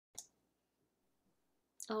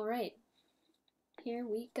All right. Here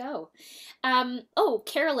we go. Oh,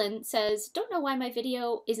 Carolyn says, don't know why my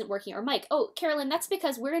video isn't working. Or Mike, oh, Carolyn, that's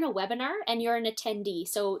because we're in a webinar and you're an attendee.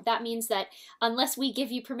 So that means that unless we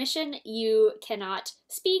give you permission, you cannot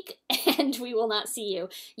speak and we will not see you.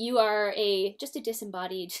 You are just a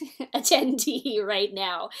disembodied attendee right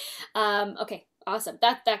now. Okay. Awesome.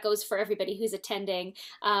 That goes for everybody who's attending.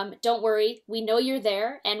 Don't worry, we know you're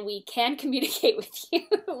there and we can communicate with you.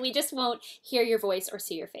 We just won't hear your voice or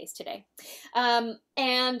see your face today.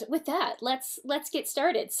 And with that, let's get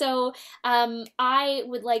started. So I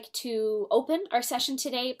would like to open our session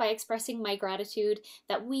today by expressing my gratitude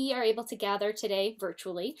that we are able to gather today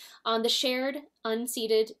virtually on the shared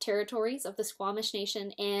unceded territories of the Squamish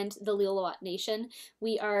Nation and the Lil'wat Nation.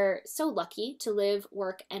 We are so lucky to live,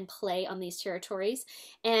 work, and play on these territories.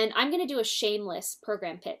 And I'm going to do a shameless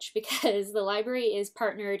program pitch because the library is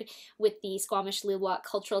partnered with the Squamish Lil'wat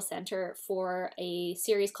Cultural Center for a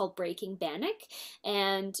series called Breaking Bannock.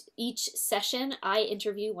 And each session, I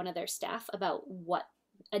interview one of their staff about what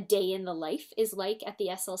a day in the life is like at the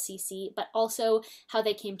SLCC, but also how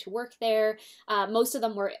they came to work there. Most of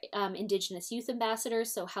them were Indigenous youth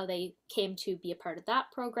ambassadors, so how they came to be a part of that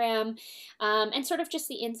program, and sort of just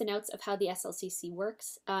the ins and outs of how the SLCC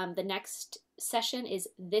works. The next session is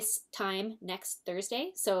this time next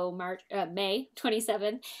Thursday, so May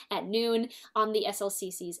 27th at noon on the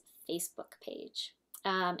SLCC's Facebook page.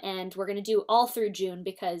 And we're going to do all through June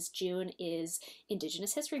because June is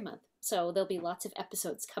Indigenous History Month. So there'll be lots of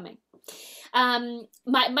episodes coming.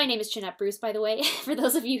 My name is Jeanette Bruce, by the way. For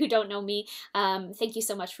those of you who don't know me, thank you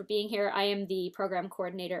so much for being here. I am the program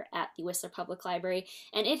coordinator at the Whistler Public Library,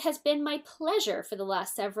 and it has been my pleasure for the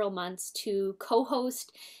last several months to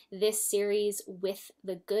co-host this series with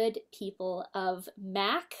the good people of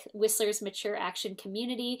MAC, Whistler's Mature Action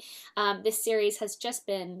Community. This series has just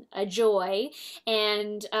been a joy,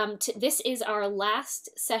 and this is our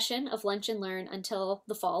last session of Lunch and Learn until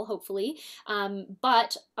the fall, hopefully.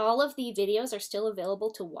 But all of the videos are still available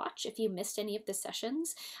to watch if you missed any of the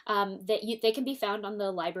sessions. They can be found on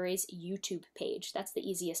the library's YouTube page. That's the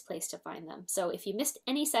easiest place to find them. So if you missed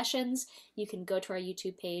any sessions, you can go to our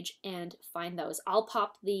YouTube page and find those. I'll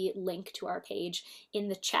pop the link to our page in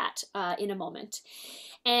the chat in a moment.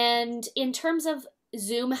 And in terms of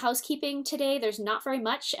Zoom housekeeping today, there's not very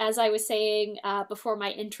much. As I was saying before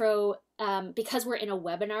my intro, because we're in a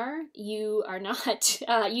webinar, you are not,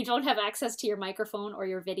 you don't have access to your microphone or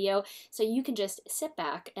your video, so you can just sit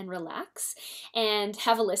back and relax and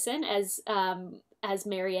have a listen as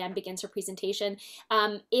Marianne begins her presentation.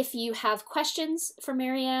 If you have questions for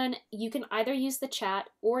Marianne, you can either use the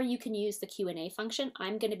chat or you can use the Q&A function.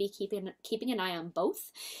 I'm going to be keeping an eye on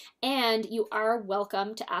both, and you are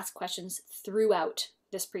welcome to ask questions throughout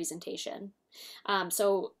this presentation.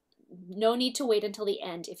 So no need to wait until the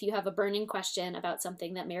end. If you have a burning question about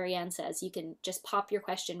something that Marianne says, you can just pop your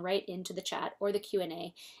question right into the chat or the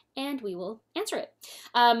Q&A and we will answer it.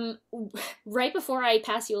 Right before I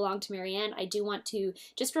pass you along to Marianne, I do want to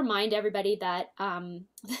just remind everybody that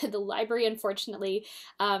the library, unfortunately,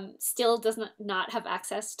 still does not have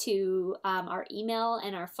access to our email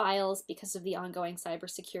and our files because of the ongoing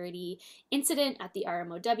cybersecurity incident at the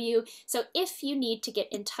RMOW. So if you need to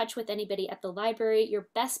get in touch with anybody at the library, your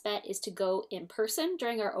best bet is to go in person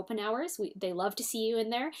during our open hours. They love to see you in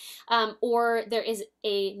there. Or there is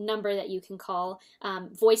a number that you can call.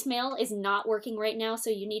 Voicemail is not working right now, so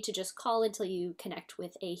you need to just call until you connect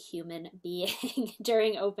with a human being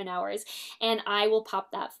during open hours. And I will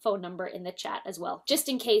pop that phone number in the chat as well, just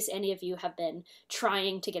in case any of you have been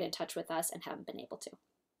trying to get in touch with us and haven't been able to.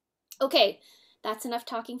 Okay, that's enough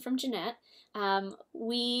talking from Jeanette.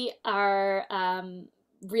 We are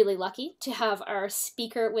really lucky to have our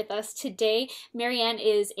speaker with us today. Marianne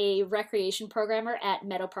is a recreation programmer at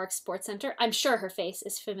Meadow Park Sports Center. I'm sure her face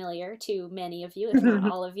is familiar to many of you, if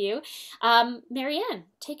not all of you. Marianne,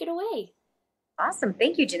 take it away. Awesome.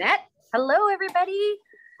 Thank you, Jeanette. Hello, everybody.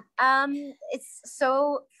 It's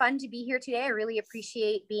so fun to be here today. I really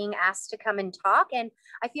appreciate being asked to come and talk, and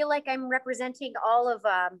I feel like I'm representing all of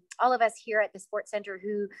us here at the Sports Center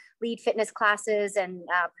who lead fitness classes and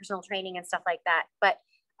personal training and stuff like that. But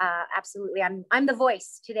absolutely, I'm the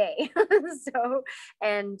voice today. So,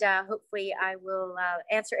 and hopefully I will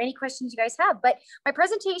answer any questions you guys have. But my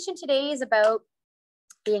presentation today is about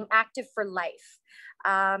being active for life.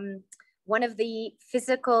 One of the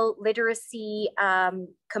physical literacy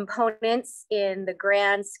components in the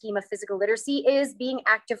grand scheme of physical literacy is being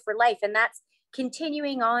active for life. And that's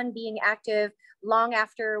continuing on being active long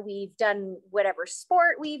after we've done whatever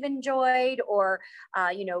sport we've enjoyed, or,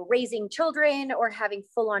 raising children or having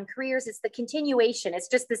full-on careers. It's the continuation. It's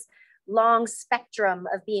just this long spectrum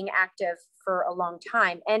of being active for a long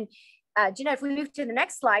time. And Jeanette, if we move to the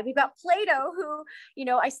next slide, we've got Plato, who,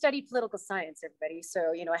 I studied political science, everybody.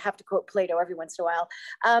 So, I have to quote Plato every once in a while.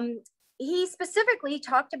 He specifically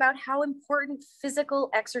talked about how important physical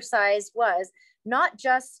exercise was, not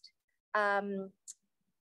just for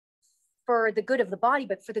the good of the body,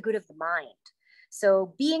 but for the good of the mind.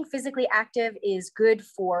 So being physically active is good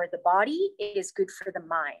for the body, it is good for the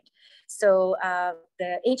mind. So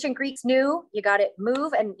the ancient Greeks knew you got to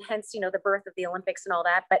move, and hence, the birth of the Olympics and all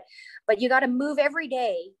that, but you got to move every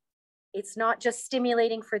day. It's not just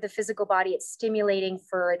stimulating for the physical body, it's stimulating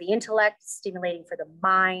for the intellect, stimulating for the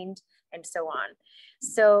mind, and so on.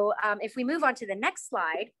 So if we move on to the next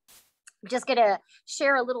slide, I'm just going to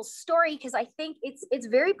share a little story because I think it's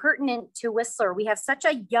very pertinent to Whistler. We have such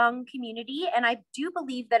a young community, and I do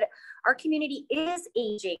believe that our community is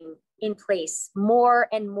aging in place more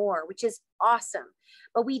and more, which is awesome.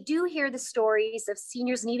 But we do hear the stories of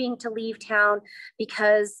seniors needing to leave town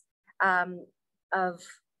because of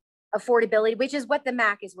affordability, which is what the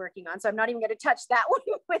MAC is working on. So I'm not even going to touch that one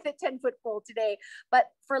with a 10-foot pole today,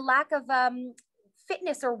 but for lack of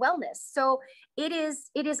fitness or wellness. So it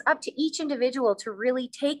is up to each individual to really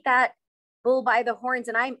take that bull by the horns.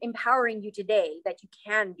 And I'm empowering you today that you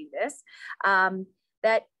can do this,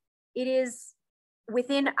 that it is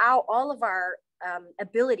within all of our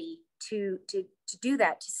ability to do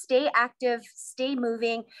that, to stay active, stay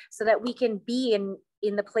moving, so that we can be in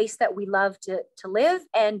the place that we love to live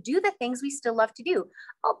and do the things we still love to do,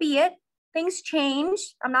 albeit things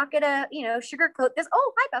change. I'm not gonna, sugarcoat this.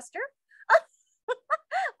 Oh, hi, Buster.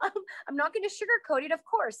 I'm not going to sugarcoat it. Of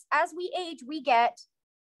course, as we age, we get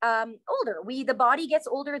older. The body gets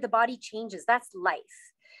older, the body changes. That's life.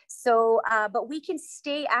 So, but we can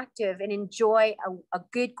stay active and enjoy a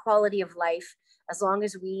good quality of life as long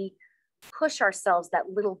as we push ourselves that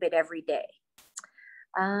little bit every day.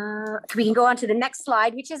 We can go on to the next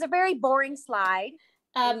slide, which is a very boring slide.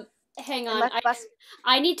 Hang on.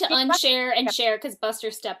 I need to unshare and share because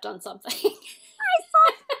Buster stepped on something.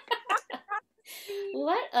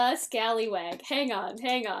 What a scallywag. Hang on.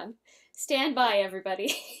 Stand by,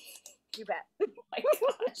 everybody. You bet. Oh my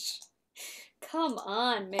gosh. Come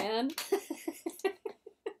on, man.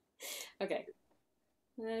 Okay.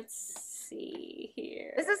 Let's see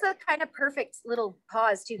here. This is a kind of perfect little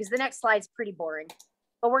pause, too, because the next slide's pretty boring.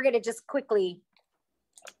 But we're going to just quickly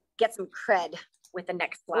get some cred with the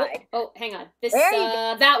next slide. Oh, hang on.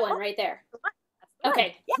 That one right there.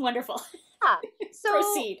 Okay, yeah. Wonderful. So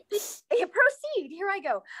proceed. Proceed. Here I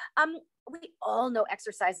go. We all know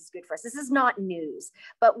exercise is good for us. This is not news,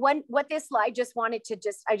 but what this slide I just wanted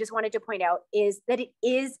to point out is that it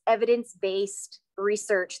is evidence-based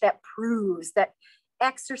research that proves that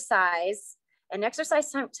exercise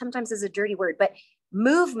sometimes is a dirty word, but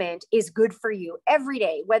movement is good for you every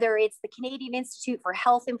day, whether it's the Canadian Institute for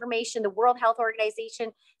Health Information, the World Health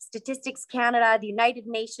Organization, Statistics Canada, the United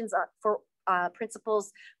Nations for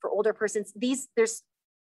principles for older persons.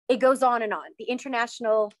 It goes on and on. The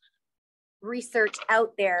international research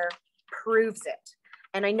out there proves it.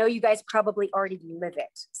 And I know you guys probably already live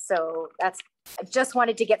it. So I just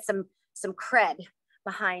wanted to get some cred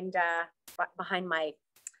behind my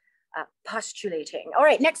postulating. All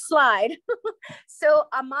right, next slide. So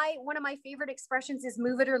one of my favorite expressions is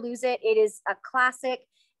move it or lose it. It is a classic,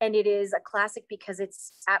 and it is a classic because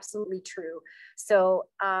it's absolutely true. So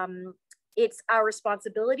it's our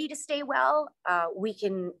responsibility to stay well. We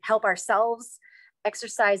can help ourselves.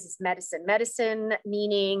 Exercise is medicine. Medicine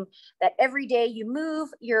meaning that every day you move,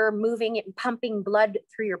 you're moving and pumping blood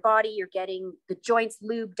through your body. You're getting the joints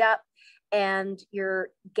lubed up, and you're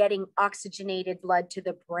getting oxygenated blood to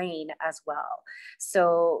the brain as well.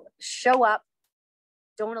 So show up.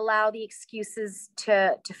 Don't allow the excuses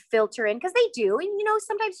to filter in, because they do. And,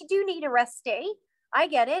 sometimes you do need a rest day. I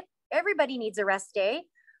get it. Everybody needs a rest day.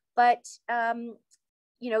 But,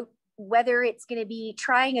 whether it's going to be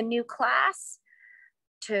trying a new class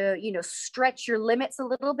to, stretch your limits a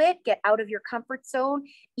little bit, get out of your comfort zone,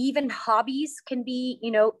 even hobbies can be,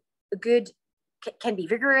 can be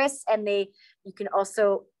vigorous, and you can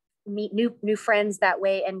also meet new friends that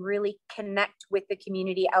way and really connect with the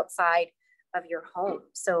community outside of your home.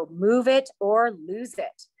 So move it or lose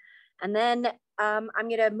it. And then I'm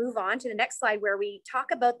going to move on to the next slide where we talk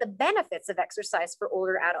about the benefits of exercise for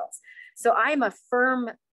older adults. So I'm a firm,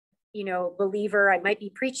 believer. I might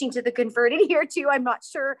be preaching to the converted here too. I'm not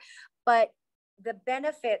sure, but the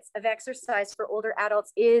benefits of exercise for older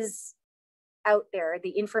adults is out there.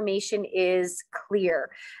 The information is clear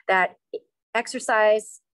that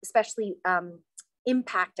exercise, especially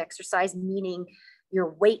impact exercise, meaning your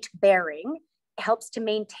weight bearing, helps to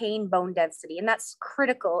maintain bone density. And that's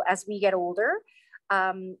critical as we get older,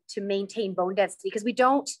 to maintain bone density, because we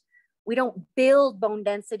don't build bone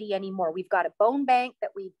density anymore. We've got a bone bank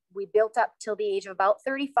that we built up till the age of about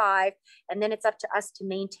 35. And then it's up to us to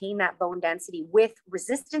maintain that bone density with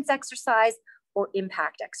resistance exercise or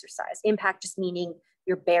impact exercise. Impact just meaning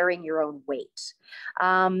you're bearing your own weight.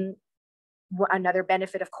 Another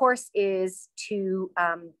benefit, of course, is to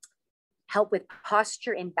help with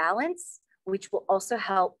posture and balance, which will also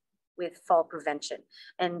help with fall prevention.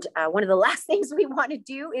 And one of the last things we want to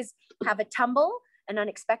do is have a tumble, an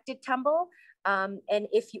unexpected tumble. And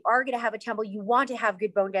if you are going to have a tumble, you want to have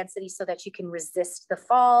good bone density so that you can resist the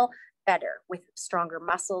fall better with stronger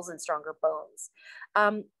muscles and stronger bones.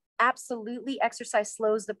 Absolutely, exercise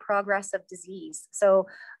slows the progress of disease. So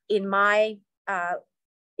in my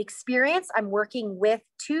experience, I'm working with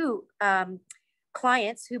two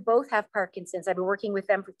clients who both have Parkinson's. I've been working with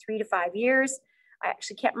them for 3 to 5 years. I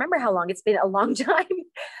actually can't remember how long. It's been a long time.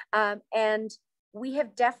 And we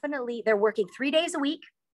have definitely, they're working 3 days a week.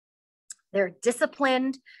 They're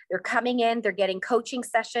disciplined. They're coming in, they're getting coaching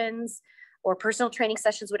sessions or personal training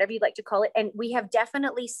sessions, whatever you'd like to call it. And we have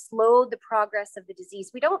definitely slowed the progress of the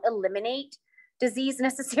disease. We don't eliminate disease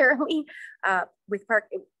necessarily with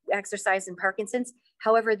exercise and Parkinson's.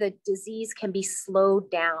 However, the disease can be slowed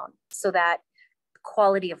down so that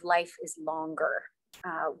quality of life is longer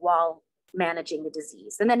while managing the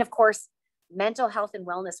disease. And then, of course, mental health and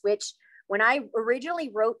wellness, which when I originally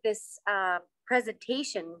wrote this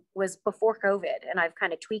presentation was before COVID, and I've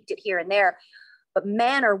kind of tweaked it here and there. But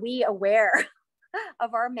man, are we aware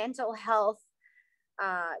of our mental health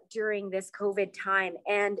during this COVID time.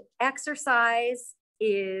 And exercise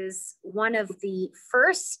is one of the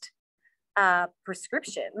first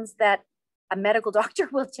prescriptions that a medical doctor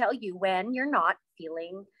will tell you when you're not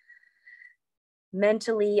feeling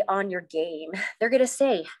mentally on your game. They're going to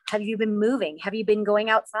say, have you been moving? Have you been going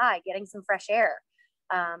outside, getting some fresh air?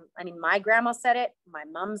 I mean, my grandma said it, my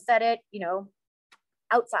mom said it,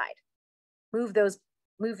 outside, move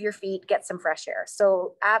your feet, get some fresh air.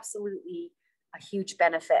 So absolutely a huge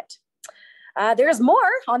benefit. There's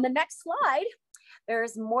more on the next slide.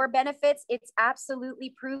 There's more benefits. It's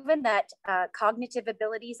absolutely proven that cognitive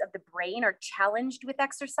abilities of the brain are challenged with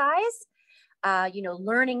exercise.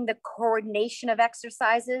 Learning the coordination of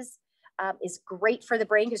exercises is great for the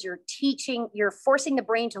brain because you're forcing the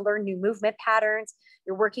brain to learn new movement patterns.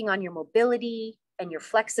 You're working on your mobility and your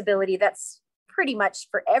flexibility. That's pretty much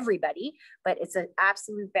for everybody, but it's an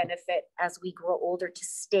absolute benefit as we grow older to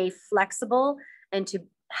stay flexible and to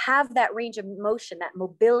have that range of motion, that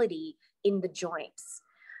mobility in the joints.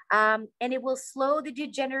 And it will slow the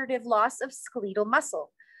degenerative loss of skeletal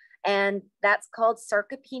muscle. And that's called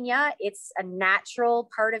sarcopenia. It's a natural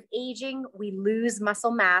part of aging. We lose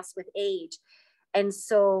muscle mass with age. And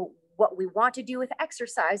so what we want to do with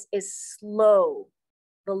exercise is slow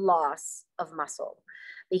the loss of muscle,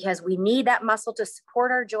 because we need that muscle to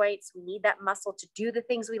support our joints. We need that muscle to do the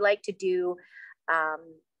things we like to do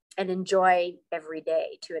and enjoy every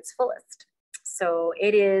day to its fullest. So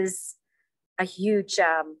it is a huge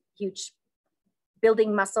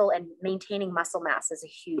building muscle and maintaining muscle mass is a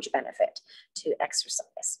huge benefit to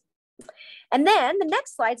exercise. And then the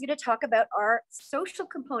next slide is going to talk about our social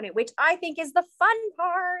component, which I think is the fun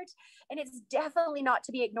part, and it's definitely not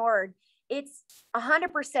to be ignored. It's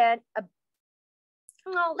 100%,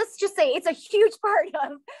 let's just say it's a huge part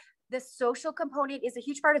of the social component, is a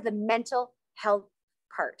huge part of the mental health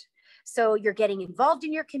part. So you're getting involved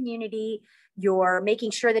in your community. You're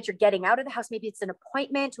making sure that you're getting out of the house. Maybe it's an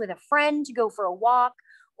appointment with a friend to go for a walk,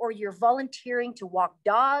 or you're volunteering to walk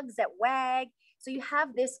dogs at WAG. So you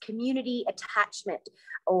have this community attachment,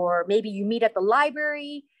 or maybe you meet at the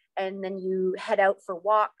library and then you head out for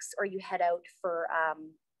walks, or you head out for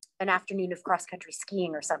an afternoon of cross-country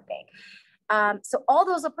skiing or something. So all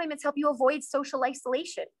those appointments help you avoid social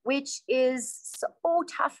isolation, which is so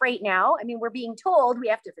tough right now. I mean, we're being told we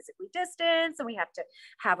have to physically distance and we have to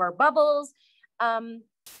have our bubbles. And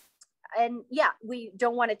yeah, we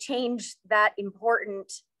don't want to change that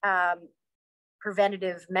important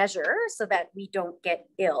preventative measure so that we don't get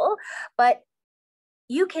ill, but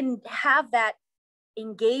you can have that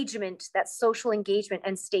engagement, that social engagement,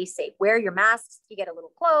 and stay safe. Wear your masks if you get a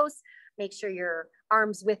little close, make sure your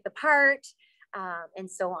arms width apart, and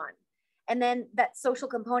so on. And then that social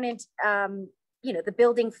component, the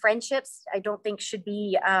building friendships, I don't think should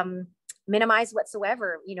be minimized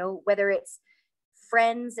whatsoever, whether it's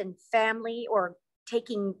friends and family or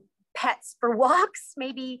taking pets for walks.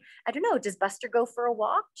 Maybe, I don't know, does Buster go for a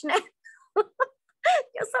walk, Jeanette?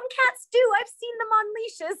 Some cats do. I've seen them on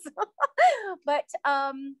leashes. But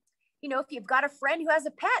you know, if you've got a friend who has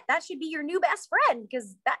a pet, that should be your new best friend,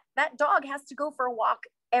 because that dog has to go for a walk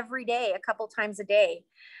every day, a couple times a day.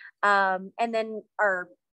 And then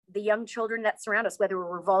the young children that surround us, whether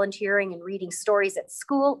we're volunteering and reading stories at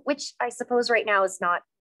school, which I suppose right now is not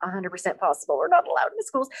 100% possible. We're not allowed in the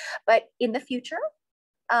schools, but in the future,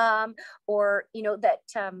 or, you know, that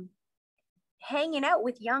hanging out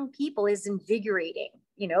with young people is invigorating.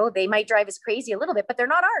 You know, they might drive us crazy a little bit, but they're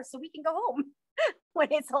not ours, so we can go home when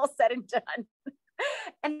it's all said and done.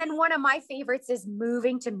 And then one of my favorites is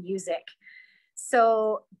moving to music.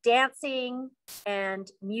 So dancing and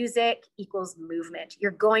music equals movement.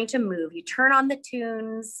 You're going to move. You turn on the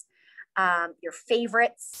tunes, your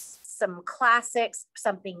favorites, some classics,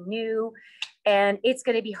 something new, and it's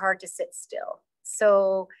going to be hard to sit still.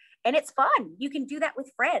 So, and it's fun. You can do that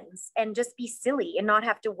with friends and just be silly and not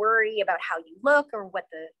have to worry about how you look or what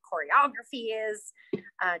the choreography is.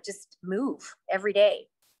 Just move every day.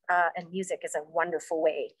 And music is a wonderful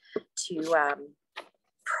way to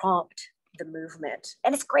prompt the movement.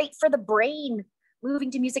 And it's great for the brain.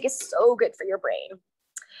 Moving to music is so good for your brain.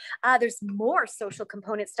 There's more social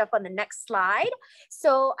component stuff on the next slide.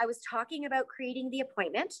 So I was talking about creating the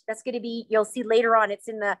appointment. That's going to be, you'll see later on, it's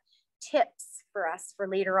in the tips for us for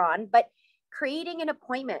later on, but creating an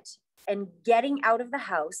appointment and getting out of the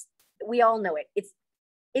house, we all know it.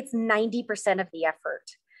 It's 90% of the effort.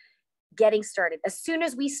 Getting started. As soon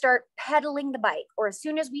as we start pedaling the bike, or as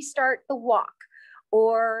soon as we start the walk,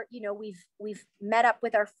 or, you know, we've met up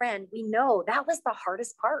with our friend, we know that was the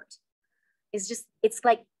hardest part. It's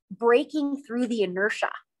like breaking through the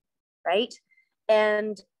inertia, right?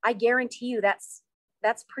 And I guarantee you that's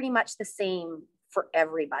pretty much the same for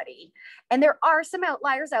everybody. And there are some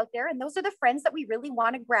outliers out there, and those are the friends that we really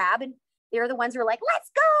want to grab, and they're the ones who are like,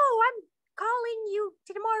 let's go, I'm calling you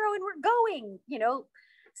tomorrow and we're going, you know.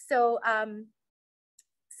 So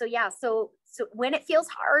when it feels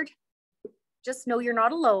hard, just know you're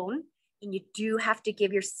not alone, and you do have to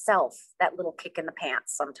give yourself that little kick in the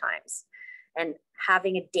pants sometimes. And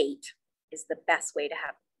having a date is the best way to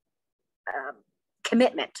have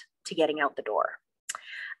commitment to getting out the door.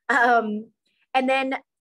 And then,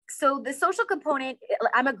 so the social component,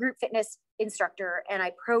 I'm a group fitness instructor, and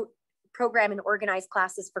I program and organize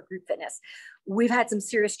classes for group fitness. We've had some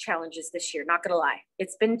serious challenges this year, not gonna lie.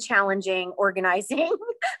 It's been challenging organizing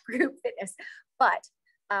group fitness, but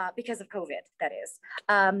because of COVID, that is.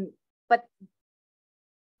 But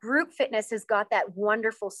group fitness has got that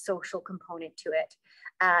wonderful social component to it.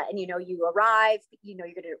 And, you know, you arrive, you know,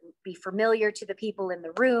 you're going to be familiar to the people in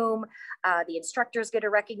the room. The instructor is going to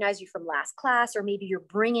recognize you from last class, or maybe you're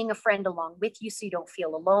bringing a friend along with you so you don't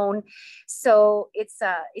feel alone. So it's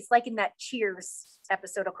like in that Cheers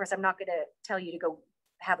episode. Of course, I'm not going to tell you to go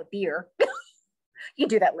have a beer. You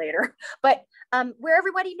do that later, but where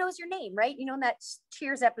everybody knows your name, right? You know, in that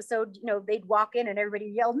Cheers episode, you know, they'd walk in and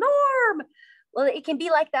everybody yelled, Norm. Well, it can be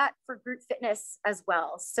like that for group fitness as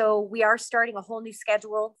well. So we are starting a whole new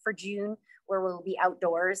schedule for June where we'll be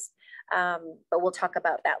outdoors, but we'll talk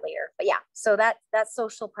about that later. But yeah, so that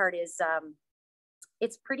social part is,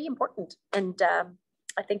 it's pretty important. And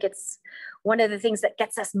I think it's one of the things that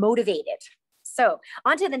gets us motivated. So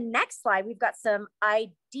on to the next slide, we've got some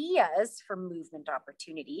ideas for movement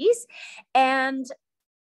opportunities, and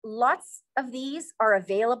lots of these are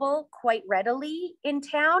available quite readily in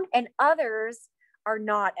town, and others are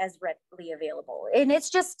not as readily available. And it's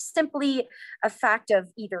just simply a fact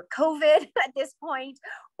of either COVID at this point,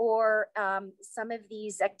 or some of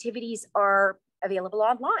these activities are available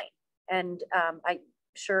online. And I'm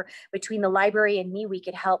sure between the library and me, we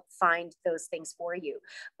could help find those things for you.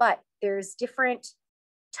 But there's different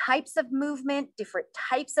types of movement, different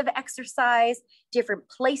types of exercise, different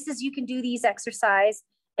places you can do these exercise,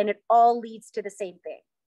 and it all leads to the same thing.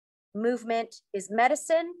 Movement is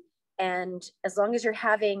medicine, and as long as you're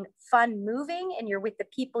having fun moving and you're with the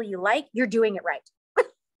people you like, you're doing it right.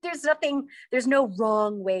 There's no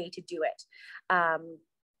wrong way to do it.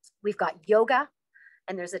 We've got yoga,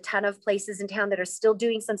 and there's a ton of places in town that are still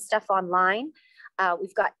doing some stuff online.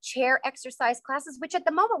 We've got chair exercise classes, which at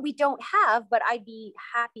the moment we don't have, but I'd be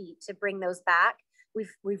happy to bring those back.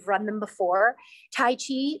 We've run them before. Tai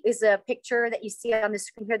Chi is a picture that you see on the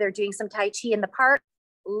screen here. They're doing some Tai Chi in the park.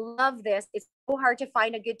 Love this. It's so hard to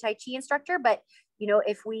find a good Tai Chi instructor, but you know,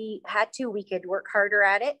 if we had to, we could work harder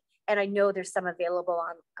at it. And I know there's some available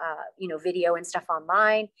on, you know, video and stuff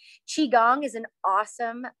online. Qigong is an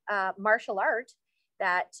awesome martial art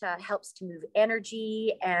that helps to move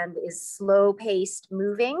energy and is slow-paced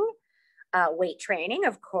moving. Weight training,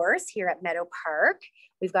 of course, here at Meadow Park.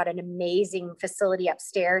 We've got an amazing facility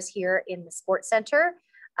upstairs here in the sports center.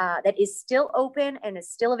 that is still open and is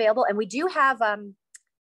still available. And we do have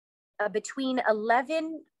between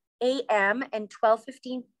 11 a.m. and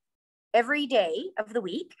 12:15 every day of the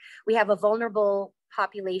week, we have a vulnerable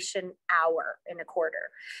population hour in a quarter.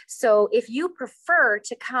 So if you prefer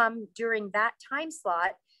to come during that time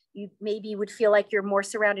slot, you maybe would feel like you're more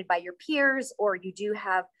surrounded by your peers, or you do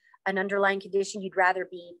have an underlying condition, you'd rather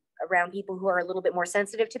be around people who are a little bit more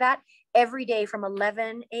sensitive to that. Every day from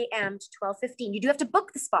 11 a.m. to 12:15, you do have to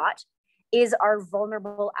book the spot, is our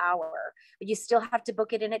vulnerable hour, but you still have to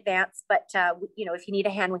book it in advance. But if you need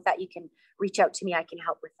a hand with that, you can reach out to me. I can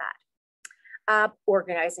help with that.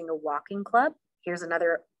 Organizing a walking club. Here's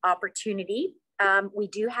another opportunity. We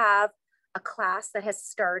do have a class that has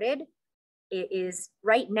started. It is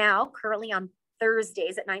right now currently on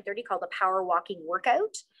Thursdays at 9:30 called the Power Walking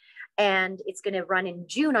Workout. And it's going to run in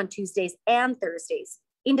June on Tuesdays and Thursdays,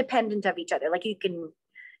 independent of each other. Like you can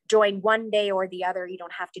join one day or the other. You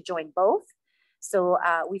don't have to join both. So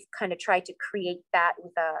we've kind of tried to create that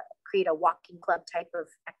with create a walking club type of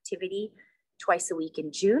activity twice a week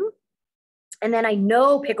in June. And then I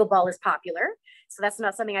know pickleball is popular. So that's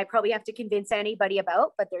not something I probably have to convince anybody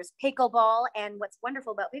about, but there's pickleball. And what's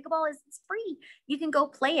wonderful about pickleball is it's free. You can go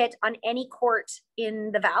play it on any court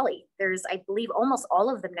in the Valley. There's, I believe, almost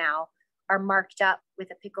all of them now are marked up with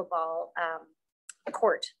a pickleball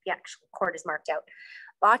court. The actual court is marked out.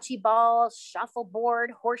 Bocce ball,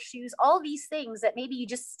 shuffleboard, horseshoes, all these things that maybe you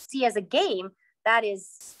just see as a game, that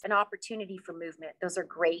is an opportunity for movement. Those are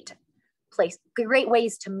great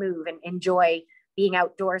ways to move and enjoy being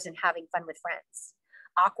outdoors and having fun with friends.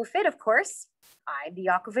 Aquafit, of course, I'm the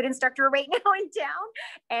Aquafit instructor right now in town,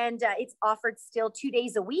 and it's offered still 2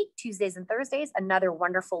 days a week, Tuesdays and Thursdays. Another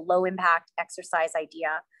wonderful low impact exercise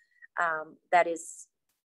idea that is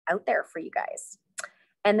out there for you guys.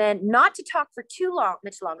 And then not to talk for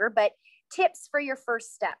much longer, but tips for your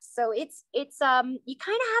first steps. So it's you kind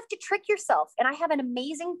of have to trick yourself. And I have an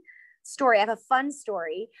amazing story. I have a fun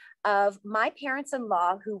story of my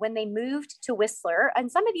parents-in-law who, when they moved to Whistler,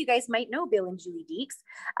 and some of you guys might know Bill and Julie Deeks,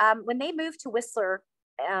 when they moved to Whistler,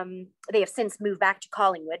 they have since moved back to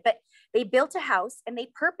Collingwood, but they built a house and they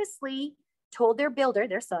purposely told their builder,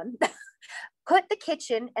 their son, put the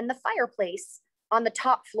kitchen and the fireplace on the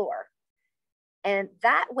top floor. And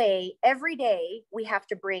that way, every day we have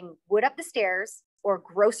to bring wood up the stairs or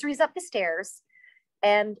groceries up the stairs,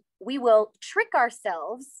 and we will trick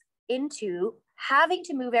ourselves into having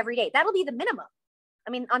to move every day. That'll be the minimum. I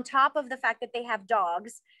mean, on top of the fact that they have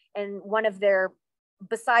dogs, and one of their,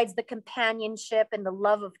 besides the companionship and the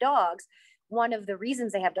love of dogs, one of the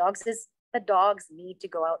reasons they have dogs is the dogs need to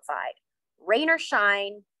go outside, rain or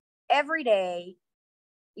shine, every day,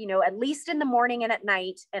 at least in the morning and at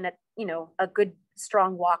night, and a good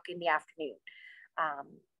strong walk in the afternoon.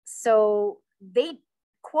 So they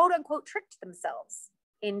quote unquote tricked themselves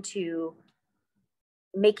into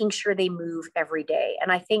making sure they move every day.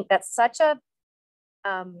 And I think that's such a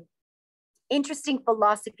interesting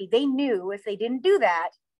philosophy. They knew if they didn't do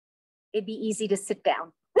that, it'd be easy to sit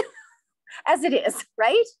down as it is,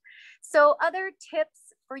 right? So other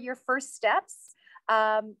tips for your first steps,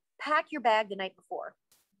 pack your bag the night before.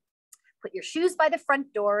 Put your shoes by the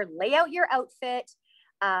front door, lay out your outfit,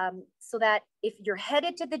 so that if you're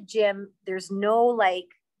headed to the gym, there's no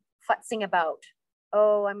futzing about,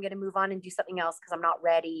 oh, I'm going to move on and do something else because I'm not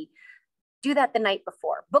ready. Do that the night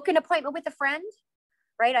before. Book an appointment with a friend,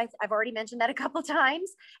 right? I've already mentioned that a couple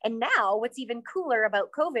times. And now what's even cooler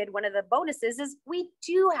about COVID, one of the bonuses is we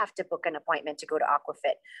do have to book an appointment to go to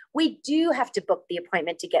Aquafit. We do have to book the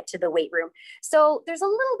appointment to get to the weight room. So there's a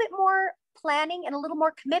little bit more planning and a little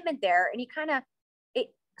more commitment there. And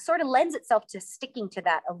it sort of lends itself to sticking to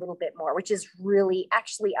that a little bit more, which is really,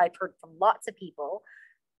 actually, I've heard from lots of people,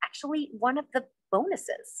 actually one of the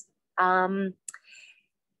bonuses.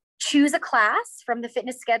 Choose a class from the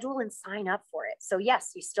fitness schedule and sign up for it. So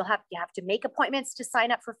yes, you have to make appointments to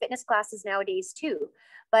sign up for fitness classes nowadays too.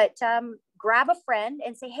 But grab a friend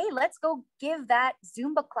and say, hey, let's go give that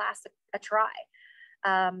Zumba class a try.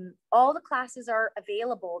 All the classes are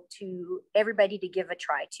available to everybody to give a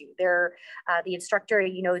try to. They're the instructor,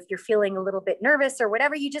 if you're feeling a little bit nervous or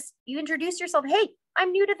whatever, you introduce yourself. Hey,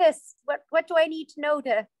 I'm new to this. What do I need to know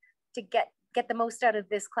to get the most out of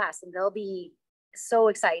this class? And they'll be so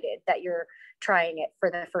excited that you're trying it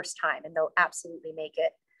for the first time, and they'll absolutely make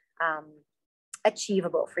it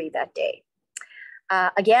achievable for you that day.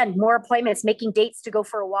 Again, more appointments, making dates to go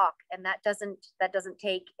for a walk. And that doesn't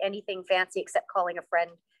take anything fancy except calling a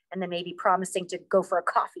friend and then maybe promising to go for a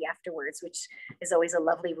coffee afterwards, which is always a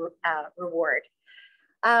lovely reward.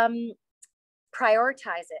 Prioritize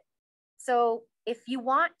it. So if you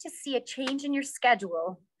want to see a change in your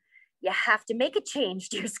schedule, you have to make a change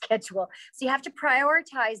to your schedule. So you have to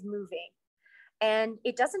prioritize moving. And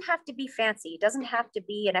it doesn't have to be fancy. It doesn't have to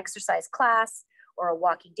be an exercise class or a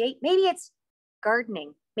walking date. Maybe it's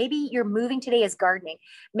gardening. Maybe your moving today is gardening.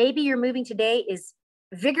 Maybe your moving today is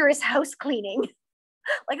vigorous house cleaning.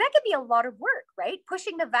 Like that could be a lot of work, right?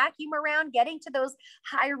 Pushing the vacuum around, getting to those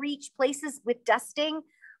high reach places with dusting.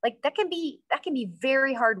 Like that can be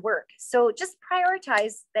very hard work. So just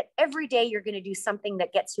prioritize that every day you're going to do something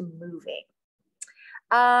that gets you moving.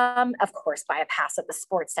 Of course, buy a pass at the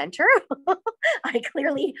sports center. I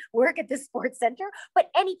clearly work at the sports center, but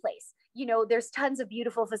any place, you know, there's tons of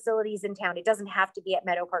beautiful facilities in town. It doesn't have to be at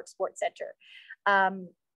Meadow Park Sports Center.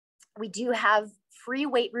 We do have free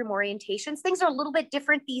weight room orientations. Things are a little bit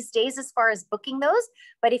different these days as far as booking those,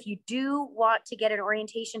 but if you do want to get an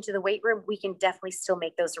orientation to the weight room, we can definitely still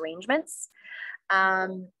make those arrangements.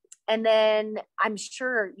 And then I'm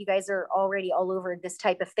sure you guys are already all over this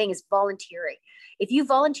type of thing is volunteering. If you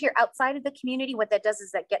volunteer outside of the community, what that does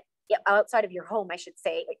is that get outside of your home, I should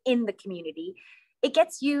say, in the community, it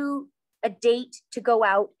gets you a date to go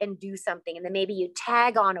out and do something. And then maybe you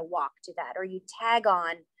tag on a walk to that, or you tag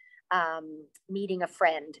on meeting a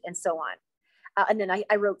friend and so on. And then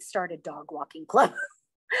I wrote start a dog walking club.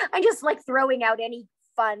 I just like throwing out any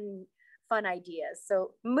fun ideas.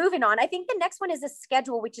 So moving on, I think the next one is a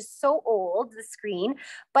schedule, which is so old, the screen,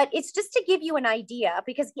 but it's just to give you an idea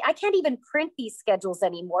because I can't even print these schedules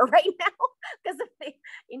anymore right now because of the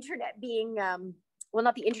internet being, well,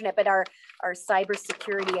 not the internet, but our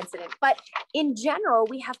cybersecurity incident. But in general,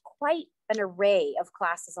 we have quite an array of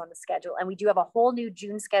classes on the schedule. And we do have a whole new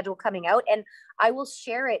June schedule coming out. And I will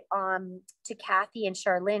share it to Kathy and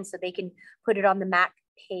Charlene so they can put it on the MAC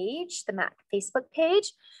page, the MAC Facebook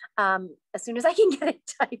page, as soon as I can get it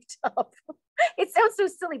typed up. It sounds so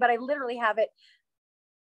silly, but I literally have it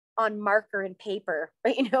on marker and paper,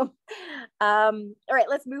 right? You know. All right,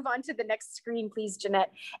 let's move on to the next screen, please,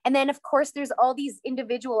 Jeanette. And then, of course, there's all these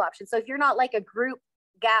individual options. So if you're not like a group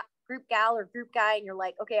gal or group guy, and you're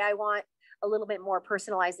like, okay, I want a little bit more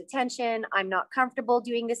personalized attention. I'm not comfortable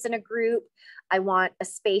doing this in a group. I want a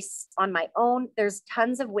space on my own. There's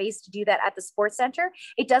tons of ways to do that at the sports center.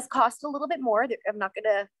 It does cost a little bit more. I'm not going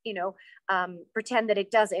to, pretend that it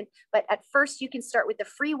doesn't. But at first, you can start with the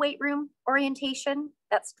free weight room orientation.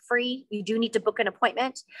 That's free. You do need to book an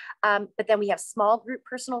appointment. But then we have small group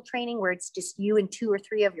personal training where it's just you and 2 or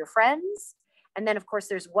 3 of your friends. And then, of course,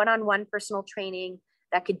 there's one-on-one personal training.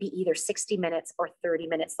 That could be either 60 minutes or 30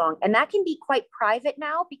 minutes long. And that can be quite private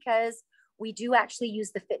now because we do actually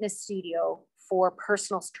use the fitness studio for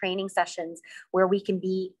personal training sessions where we can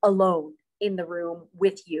be alone in the room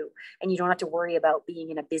with you. And you don't have to worry about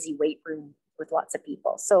being in a busy weight room with lots of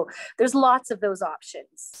people. So there's lots of those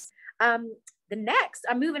options. The next,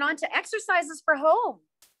 I'm moving on to exercises for home.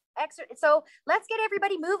 So let's get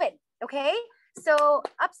everybody moving, okay? So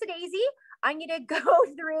upsy daisy, I'm gonna go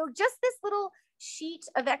through just this little sheet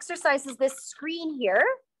of exercises, this screen here.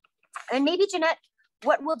 And maybe Jeanette,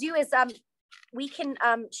 what we'll do is we can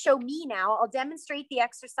show me now. I'll demonstrate the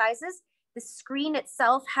exercises. The screen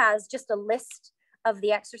itself has just a list of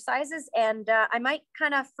the exercises, and I might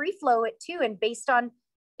kind of free flow it too. And based on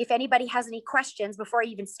if anybody has any questions before I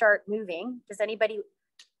even start moving, does anybody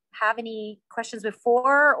have any questions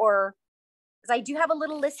before? Or because I do have a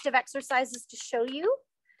little list of exercises to show you.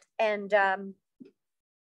 And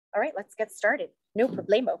all right, let's get started. No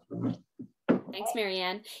problemo. Thanks,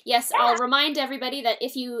 Marianne. Yes, I'll remind everybody that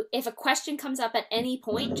if a question comes up at any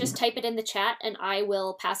point, just type it in the chat and I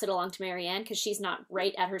will pass it along to Marianne because she's not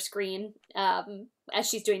right at her screen as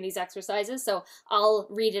she's doing these exercises. So I'll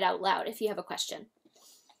read it out loud if you have a question.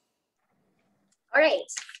 All right,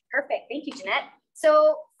 perfect. Thank you, Jeanette.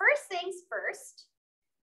 So first things first,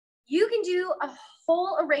 you can do a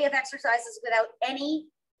whole array of exercises without any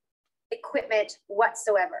equipment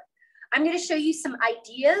whatsoever. I'm going to show you some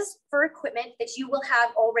ideas for equipment that you will have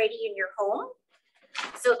already in your home.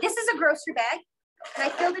 So this is a grocery bag, and I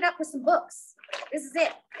filled it up with some books. This is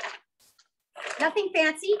it. Nothing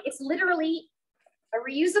fancy. It's literally a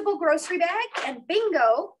reusable grocery bag, and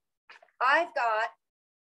bingo, I've got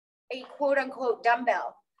a quote unquote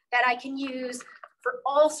dumbbell that I can use for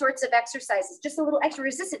all sorts of exercises, just a little extra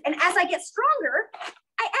resistance. And as I get stronger,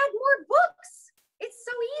 I add more books. It's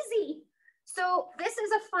so easy. So this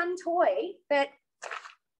is a fun toy that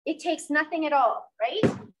it takes nothing at all, right?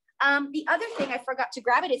 The other thing I forgot to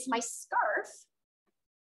grab it's my scarf.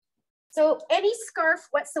 So any scarf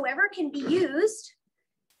whatsoever can be used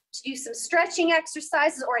to do some stretching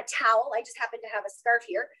exercises, or a towel. I just happen to have a scarf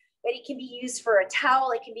here, but it can be used for a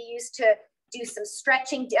towel. It can be used to do some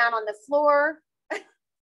stretching down on the floor.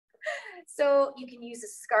 So you can use a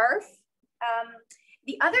scarf.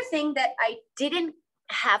 The other thing that I didn't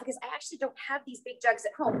have, because I actually don't have these big jugs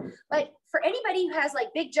at home, but for anybody who has like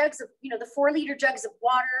big jugs of, you know, the 4-liter jugs of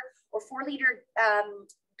water or 4-liter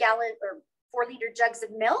gallon or 4-liter jugs of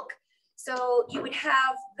milk. So you would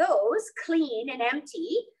have those clean and empty.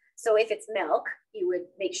 So if it's milk, you would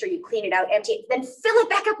make sure you clean it out, empty it, then fill it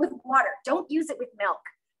back up with water. Don't use it with milk.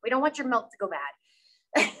 We don't want your milk to go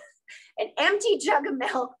bad. An empty jug of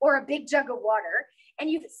milk or a big jug of water. And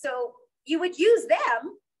so you would use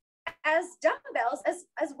them as dumbbells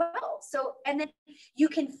as well. So, and then you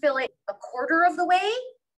can fill it a quarter of the way,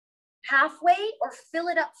 halfway, or fill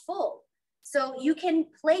it up full. So you can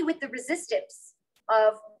play with the resistance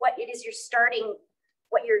of what it is you're starting,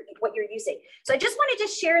 what you're using. So I just wanted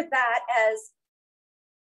to share that as,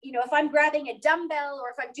 you know, if I'm grabbing a dumbbell or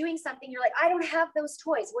if I'm doing something, you're like, I don't have those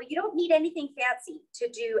toys. Well, you don't need anything fancy to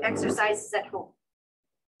do exercises at home.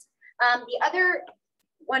 The other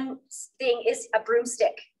one thing is a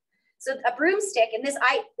broomstick. So a broomstick, and this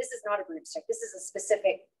is not a broomstick. This is a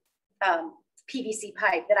specific PVC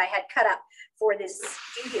pipe that I had cut up for this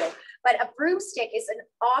studio. But a broomstick is an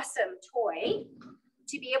awesome toy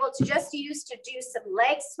to be able to just use to do some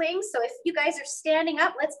leg swings. So if you guys are standing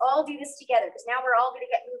up, let's all do this together, because now we're all going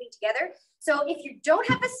to get moving together. So if you don't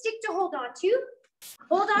have a stick to hold on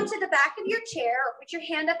to the back of your chair or put your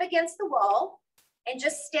hand up against the wall and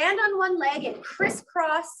just stand on one leg and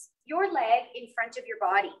crisscross your leg in front of your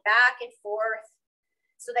body, back and forth,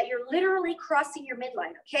 so that you're literally crossing your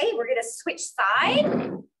midline, okay? We're gonna switch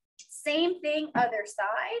side, same thing, other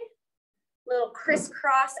side. Little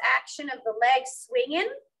crisscross action of the leg swinging.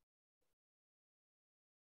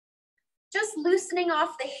 Just loosening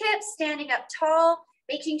off the hips, standing up tall,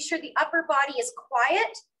 making sure the upper body is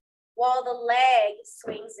quiet while the leg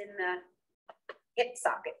swings in the hip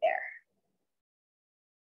socket there.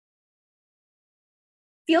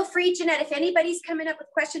 Feel free, Jeanette, if anybody's coming up with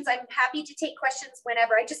questions, I'm happy to take questions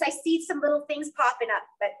whenever. I see some little things popping up,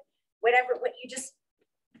 but whatever, what you just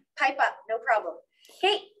pipe up, no problem.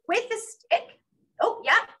 Okay, with the stick. Oh,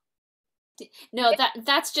 yeah. No,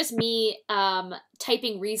 that's just me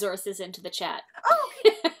typing resources into the chat. Oh,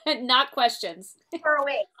 okay. Not questions. Far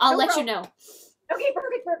away. I'll let you know. Okay,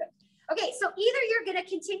 perfect, perfect. Okay, so either you're gonna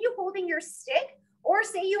continue holding your stick, or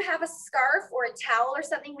say you have a scarf or a towel or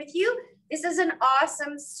something with you. This is an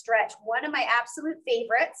awesome stretch, one of my absolute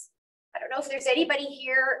favorites. I don't know if there's anybody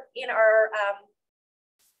here in our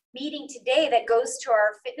meeting today that goes to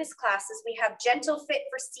our fitness classes. We have Gentle Fit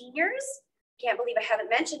for seniors. Can't believe I haven't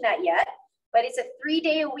mentioned that yet, but it's a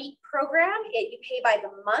 3-day-a-week program. You pay by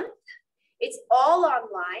the month. It's all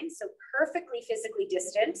online, so perfectly physically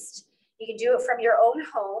distanced. You can do it from your own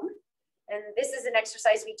home. And this is an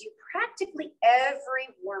exercise we do practically every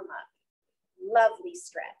warm-up. Lovely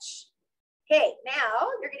stretch. Okay, now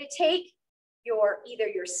you're going to take either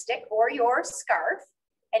your stick or your scarf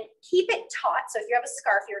and keep it taut. So if you have a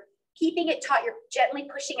scarf, you're keeping it taut. You're gently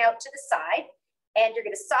pushing out to the side, and you're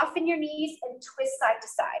going to soften your knees and twist side to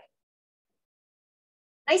side.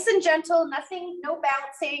 Nice and gentle, nothing, no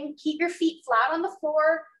bouncing. Keep your feet flat on the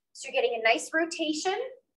floor so you're getting a nice rotation.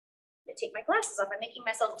 I'm gonna take my glasses off. I'm making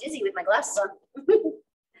myself dizzy with my glasses on. There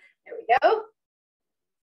we go.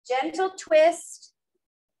 Gentle twist.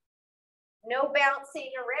 No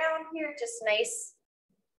bouncing around here, just nice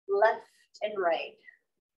left and right.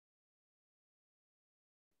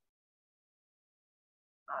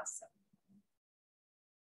 Awesome.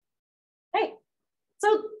 Okay,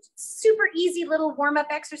 so super easy little warm-up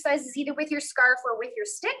exercises, either with your scarf or with your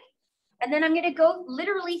stick. And then I'm going to go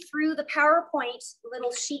literally through the PowerPoint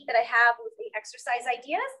little sheet that I have with the exercise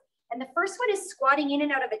ideas. And the first one is squatting in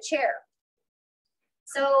and out of a chair.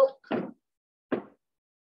 So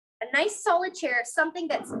a nice solid chair, something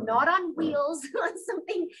that's not on wheels,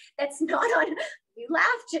 something that's not on, you laugh,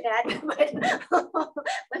 Jeanette, but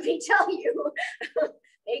let me tell you,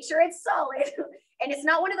 make sure it's solid. And it's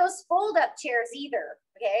not one of those fold-up chairs either,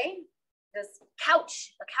 okay? This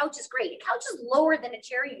couch, a couch is great. A couch is lower than a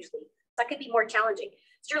chair usually. That could be more challenging.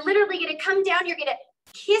 So you're literally going to come down, you're going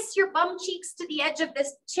to kiss your bum cheeks to the edge of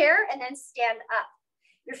this chair and then stand up.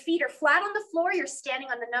 Your feet are flat on the floor. You're standing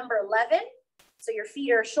on the number 11. So your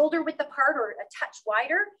feet are shoulder width apart or a touch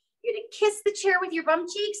wider. You're going to kiss the chair with your bum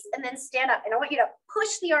cheeks and then stand up. And I want you to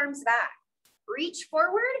push the arms back. Reach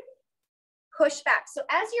forward, push back. So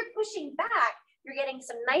as you're pushing back, you're getting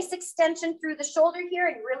some nice extension through the shoulder here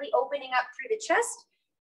and really opening up through the chest.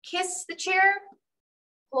 Kiss the chair.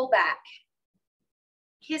 Pull back.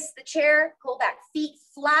 Kiss the chair, pull back. Feet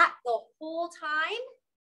flat the whole time.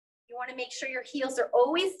 You want to make sure your heels are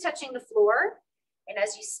always touching the floor. And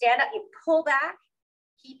as you stand up, you pull back,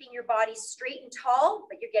 keeping your body straight and tall,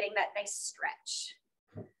 but you're getting that nice stretch.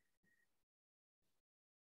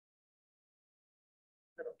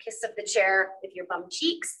 Little kiss of the chair with your bum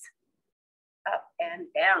cheeks, up and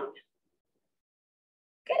down.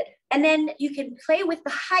 Good. And then you can play with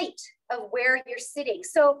the height of where you're sitting.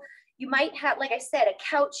 So you might have, like I said, a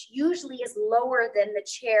couch usually is lower than the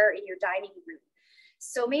chair in your dining room.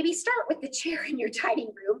 So maybe start with the chair in your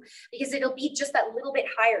dining room because it'll be just that little bit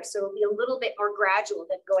higher. So it'll be a little bit more gradual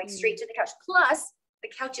than going straight to the couch. Plus, the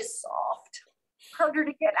couch is soft, harder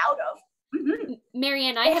to get out of. Mm-hmm.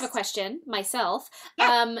 Marianne, I have a question myself.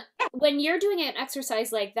 Yeah. When you're doing an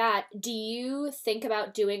exercise like that, do you think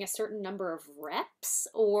about doing a certain number of reps,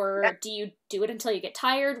 or do you do it until you get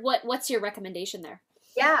tired? What's your recommendation there?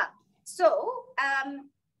 Yeah. So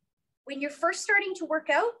when you're first starting to work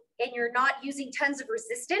out and you're not using tons of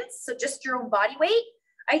resistance, so just your own body weight,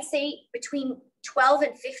 I'd say between 12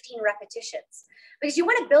 and 15 repetitions, because you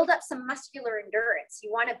want to build up some muscular endurance.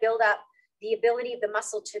 You want to build up the ability of the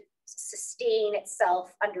muscle to sustain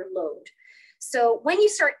itself under load. So when you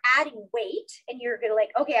start adding weight and you're going to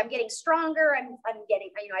like, okay, I'm getting stronger, I'm getting,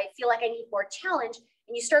 I feel like I need more challenge,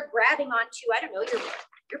 and you start grabbing onto, I don't know,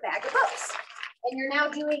 your bag of books, and you're now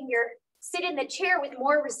doing your sit in the chair with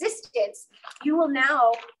more resistance, you will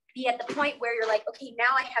now be at the point where you're like, okay,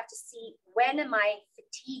 now I have to see, when am I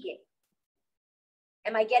fatiguing?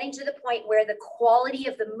 Am I getting to the point where the quality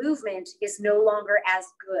of the movement is no longer as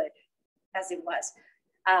good as it was?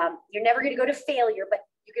 You're never going to go to failure, but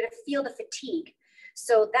you're going to feel the fatigue.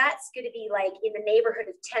 So that's going to be like in the neighborhood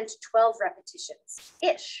of 10 to 12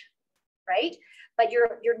 repetitions-ish, right? But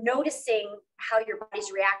you're noticing how your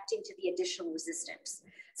body's reacting to the additional resistance.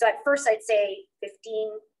 So at first I'd say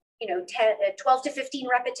 15, 12 to 15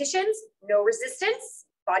 repetitions, no resistance,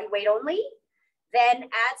 body weight only, then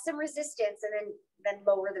add some resistance and then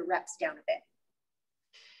lower the reps down a bit.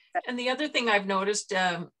 And the other thing I've noticed,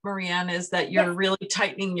 Marianne, is that you're really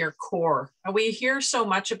tightening your core. We hear so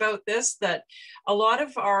much about this that a lot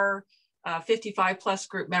of our 55 plus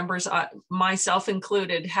group members, myself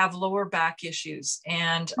included, have lower back issues.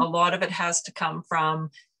 And a lot of it has to come from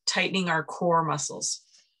tightening our core muscles.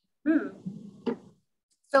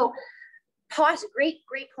 So great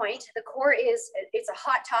point. The core it's a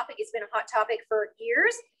hot topic. It's been a hot topic for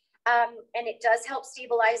years. And it does help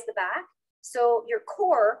stabilize the back. So your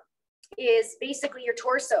core is basically your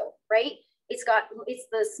torso, right? It's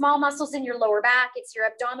the small muscles in your lower back. It's your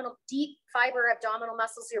deep fiber abdominal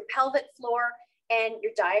muscles, your pelvic floor, and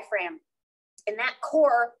your diaphragm. And that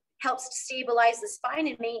core helps to stabilize the spine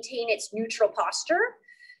and maintain its neutral posture.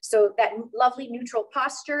 So that lovely neutral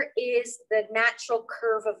posture is the natural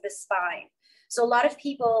curve of the spine. So a lot of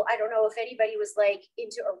people, I don't know if anybody was like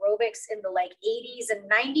into aerobics in the like 80s and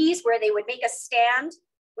 90s, where they would make a stand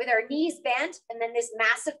with our knees bent and then this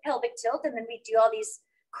massive pelvic tilt, and then we do all these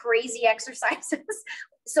crazy exercises.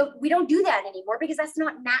 So we don't do that anymore because that's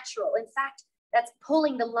not natural. In fact, that's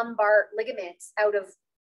pulling the lumbar ligaments out of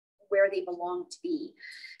where they belong to be.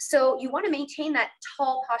 So you want to maintain that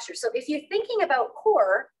tall posture. So if you're thinking about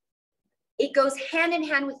core, it goes hand in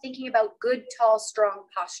hand with thinking about good, tall, strong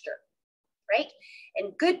posture, right?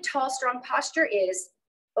 And good, tall, strong posture is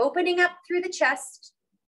opening up through the chest,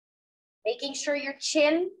 making sure your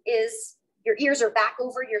ears are back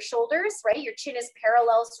over your shoulders, right? Your chin is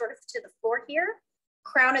parallel sort of to the floor here,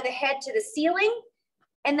 crown of the head to the ceiling,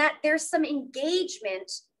 and that there's some engagement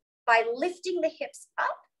by lifting the hips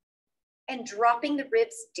up and dropping the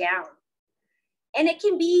ribs down. And it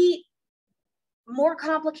can be more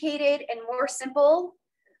complicated and more simple.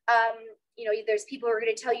 There's people who are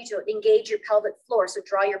going to tell you to engage your pelvic floor. So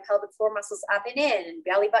draw your pelvic floor muscles up and in and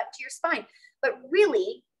belly button to your spine. But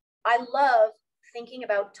really, I love thinking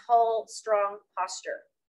about tall, strong posture.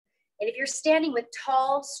 And if you're standing with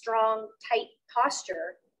tall, strong, tight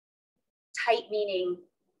posture, tight meaning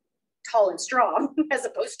tall and strong as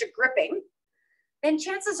opposed to gripping, then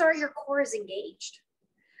chances are your core is engaged.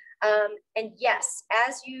 And yes,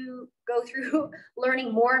 as you go through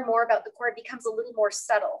learning more and more about the core, it becomes a little more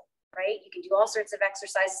subtle, right? You can do all sorts of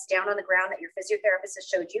exercises down on the ground that your physiotherapist has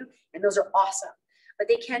showed you, and those are awesome. But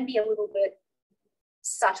they can be a little bit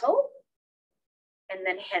subtle and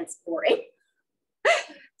then hence boring.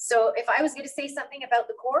 So if I was going to say something about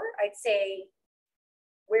the core, I'd say,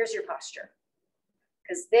 where's your posture?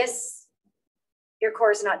 Because your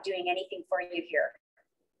core is not doing anything for you here,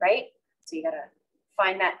 right? So you got to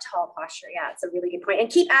find that tall posture. Yeah, it's a really good point. And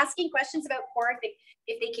keep asking questions about core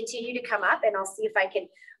if they continue to come up, and I'll see if I can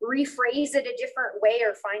rephrase it a different way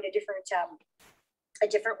or find a different a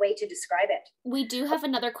different way to describe it. We do have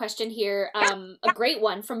another question here, Yeah. a great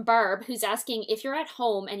one from Barb, who's asking, if you're at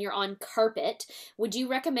home and you're on carpet, would you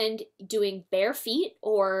recommend doing bare feet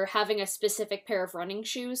or having a specific pair of running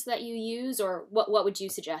shoes that you use, or what would you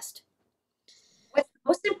suggest? What's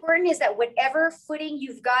most important is that whatever footing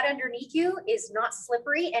you've got underneath you is not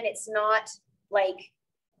slippery and it's not like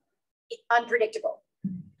unpredictable.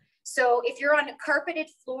 So if you're on a carpeted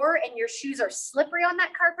floor and your shoes are slippery on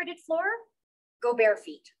that carpeted floor, go bare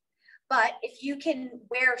feet. But if you can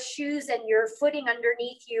wear shoes and your footing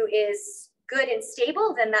underneath you is good and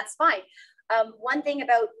stable, then that's fine. One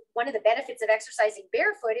of the benefits of exercising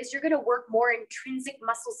barefoot is you're going to work more intrinsic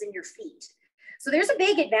muscles in your feet. So there's a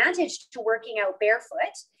big advantage to working out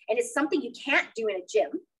barefoot, and it's something you can't do in a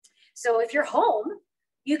gym. So if you're home,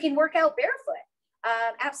 you can work out barefoot,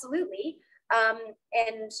 absolutely.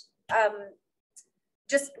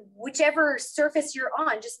 Just whichever surface you're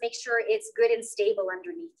on, just make sure it's good and stable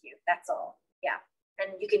underneath you. That's all. Yeah.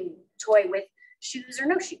 And you can toy with shoes or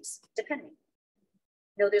no shoes, depending.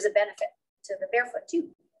 No, there's a benefit to the barefoot too.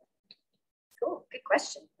 Cool. Good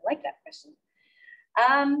question. I like that question.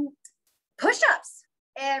 Push-ups,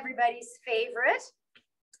 everybody's favorite.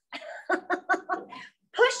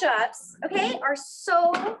 Push-ups, okay, are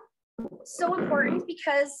so important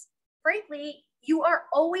because frankly, you are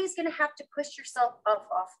always going to have to push yourself up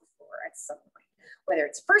off the floor at some point, whether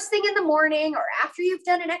it's first thing in the morning or after you've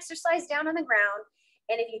done an exercise down on the ground.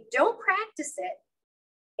 And if you don't practice it,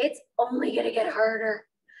 it's only going to get harder.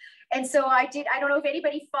 And so I don't know if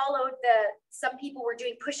anybody followed some people were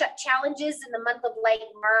doing push-up challenges in the month of like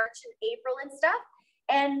March and April and stuff.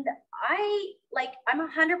 And I'm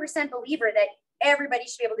 100% believer that everybody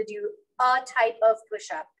should be able to do a type of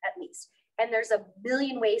push-up at least. And there's a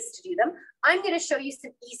million ways to do them. I'm going to show you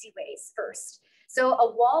some easy ways first. So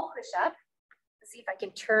a wall push-up, let's see if I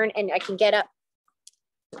can turn and I can get up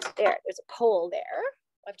there. There's a pole there.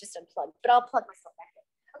 I've just unplugged, but I'll plug myself back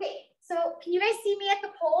in. Okay, so can you guys see me at the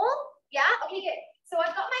pole? Yeah, okay, good. So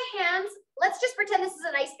I've got my hands, let's just pretend this is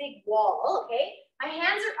a nice big wall, okay? My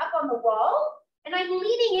hands are up on the wall and I'm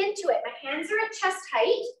leaning into it. My hands are at chest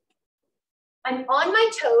height. I'm on my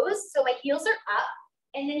toes, so my heels are up.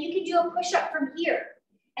 And then you can do a push-up from here.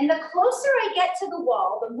 And the closer I get to the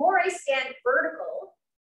wall, the more I stand vertical,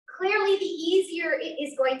 clearly the easier it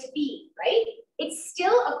is going to be, right? It's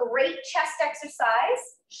still a great chest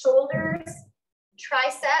exercise, shoulders,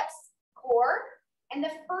 triceps, core. And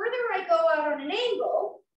the further I go out on an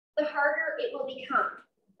angle, the harder it will become,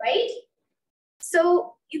 right?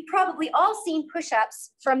 So you've probably all seen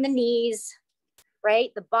push-ups from the knees,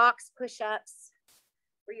 right? The box push-ups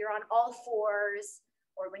where you're on all fours,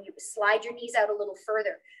 or when you slide your knees out a little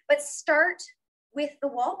further. But start with the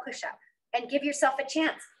wall push-up and give yourself a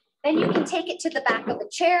chance. Then you can take it to the back of the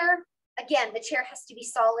chair. Again, the chair has to be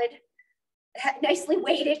solid, nicely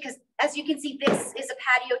weighted, because as you can see, this is a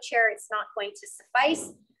patio chair. It's not going to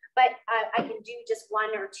suffice, but I can do just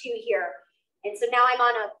one or two here. And so now I'm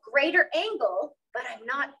on a greater angle, but I'm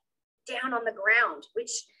not down on the ground,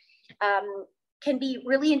 which can be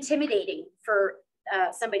really intimidating for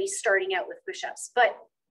somebody starting out with push-ups, but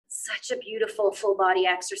such a beautiful full body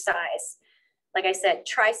exercise. Like I said,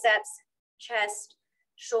 triceps, chest,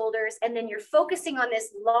 shoulders, and then you're focusing on this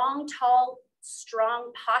long, tall,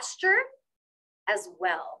 strong posture as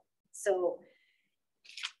well. So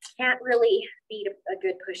can't really beat a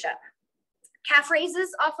good push-up. Calf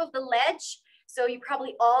raises off of the ledge. So you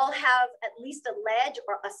probably all have at least a ledge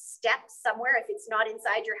or a step somewhere. If it's not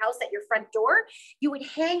inside your house at your front door, you would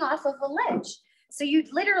hang off of a ledge. So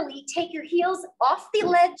you'd literally take your heels off the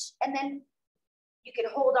ledge and then you can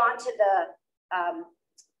hold on to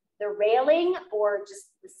the railing or just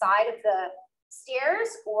the side of the stairs,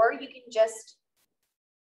 or you can just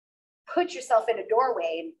put yourself in a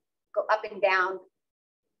doorway and go up and down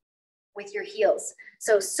with your heels.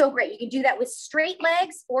 So great. You can do that with straight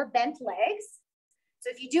legs or bent legs. So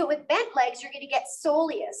if you do it with bent legs, you're going to get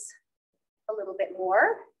soleus a little bit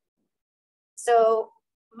more. So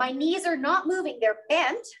my knees are not moving. They're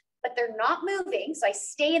bent, but they're not moving. So I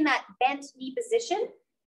stay in that bent knee position,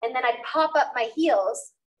 and then I pop up my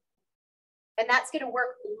heels, and that's going to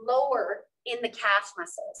work lower in the calf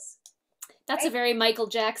muscles. That's a very Michael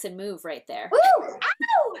Jackson move right there. Woo!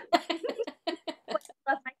 Ow!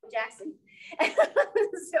 Love Michael Jackson.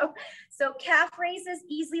 so calf raises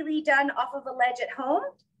easily done off of a ledge at home.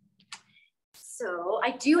 So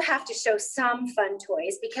I do have to show some fun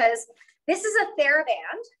toys because this is a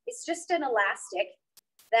TheraBand. It's just an elastic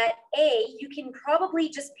that you can probably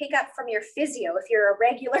just pick up from your physio. If you're a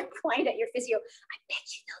regular client at your physio, I bet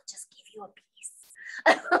you they'll just give you a piece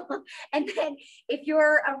And then if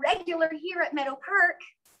you're a regular here at Meadow Park,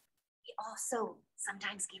 we also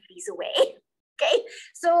sometimes give these away. Okay,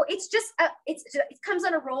 so it's just it comes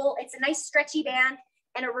on a roll. It's a nice stretchy band,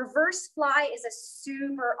 and a reverse fly is a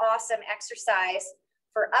super awesome exercise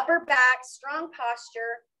for upper back, strong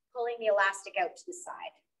posture, pulling the elastic out to the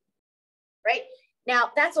side. Right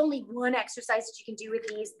now, that's only one exercise that you can do with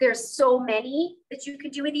these. There's so many that you can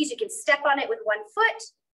do with these. You can step on it with one foot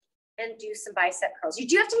and do some bicep curls. You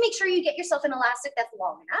do have to make sure you get yourself an elastic that's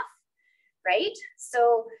long enough, right?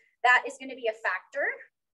 So that is going to be a factor,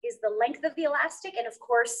 is the length of the elastic. And of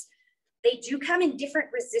course, they do come in different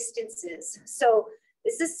resistances. So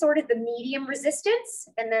this is sort of the medium resistance,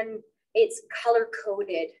 and then it's color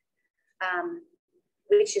coded,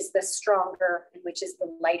 which is the stronger and which is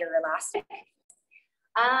the lighter elastic.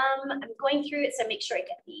 I'm going through it, so make sure I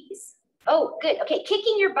get these. Oh, good. Okay,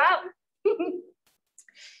 kicking your bum.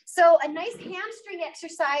 So a nice hamstring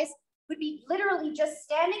exercise would be literally just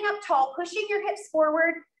standing up tall, pushing your hips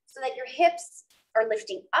forward so that your hips are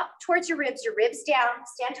lifting up towards your ribs down,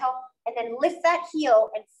 stand tall, and then lift that heel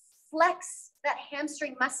and flex that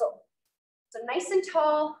hamstring muscle. So nice and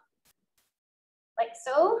tall, like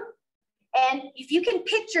so. And if you can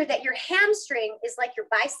picture that your hamstring is like your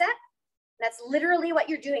bicep, that's literally what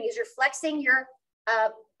you're doing, is you're flexing your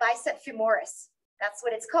bicep femoris. That's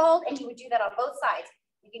what it's called. And you would do that on both sides.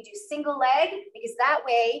 You can do single leg, because that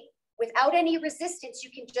way, without any resistance,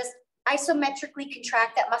 you can just isometrically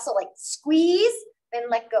contract that muscle, like squeeze, then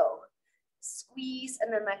let go. Squeeze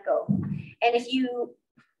and then let go. And if you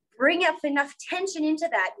bring up enough tension into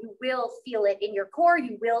that, you will feel it in your core,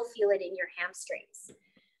 you will feel it in your hamstrings.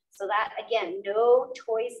 So that, again, no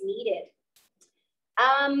toys needed.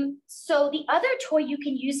 So the other toy you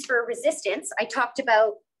can use for resistance, I talked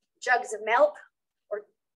about jugs of milk or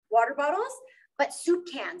water bottles, but soup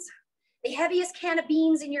cans. The heaviest can of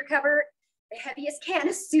beans in your cupboard, the heaviest can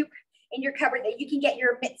of soup in your cupboard that you can get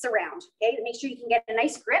your mitts around, okay? To make sure you can get a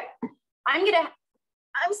nice grip. I'm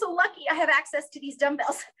so lucky I have access to these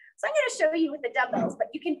dumbbells. So I'm gonna show you with the dumbbells, but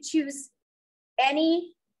you can choose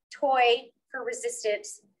any toy for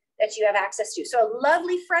resistance that you have access to. So a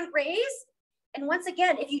lovely front raise. And once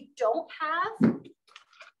again, if you don't have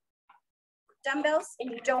dumbbells and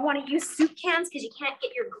you don't want to use soup cans because you can't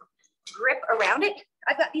get your grip around it,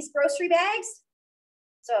 I've got these grocery bags.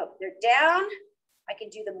 So they're down. I can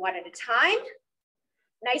do them one at a time.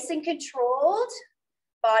 Nice and controlled,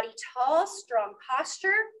 body tall, strong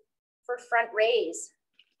posture for front raise.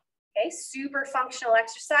 Okay, super functional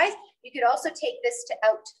exercise. You could also take this to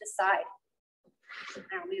out to the side.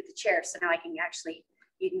 I'll move the chair so now I can actually,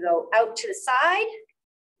 you can go out to the side,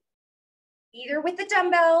 either with the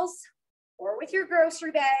dumbbells or with your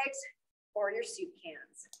grocery bags or your soup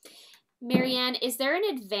cans. Marianne, is there an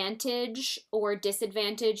advantage or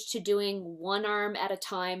disadvantage to doing one arm at a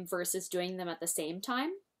time versus doing them at the same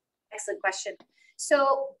time? Excellent question.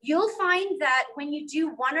 So you'll find that when you do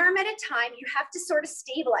one arm at a time, you have to sort of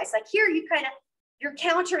stabilize. Like here, you're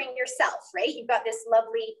countering yourself, right? You've got this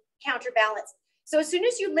lovely counterbalance. So as soon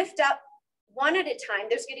as you lift up one at a time,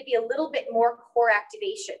 there's going to be a little bit more core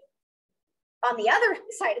activation. On the other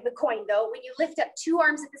side of the coin, though, when you lift up two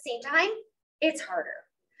arms at the same time, it's harder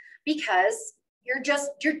because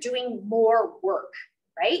you're doing more work,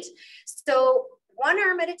 right? So one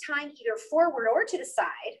arm at a time, either forward or to the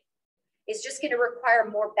side, is just going to require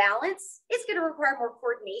more balance. It's going to require more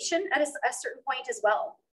coordination at a certain point as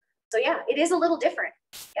well. So yeah, it is a little different.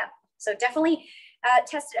 Yeah, so definitely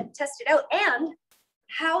test it out, and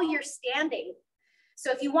how you're standing.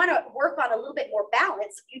 So if you want to work on a little bit more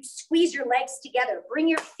balance, you squeeze your legs together, bring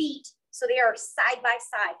your feet so they are side by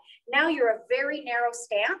side. Now you're a very narrow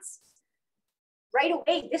stance. Right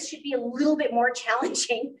away, this should be a little bit more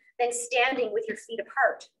challenging than standing with your feet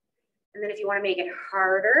apart. And then if you want to make it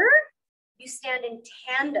harder, you stand in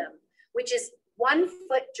tandem, which is one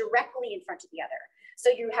foot directly in front of the other. So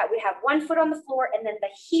you would have one foot on the floor, and then the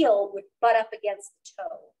heel would butt up against the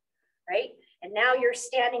toe, right? And now you're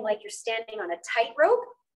standing like you're standing on a tightrope,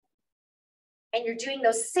 and you're doing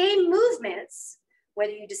those same movements,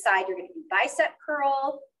 whether you decide you're going to do bicep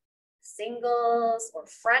curl, singles, or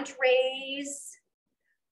front raise,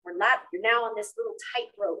 or not. You're now on this little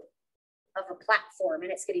tightrope of a platform,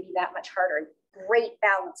 and it's going to be that much harder. Great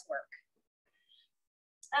balance work.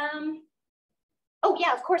 Oh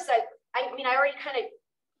yeah, of course, I mean, I already kind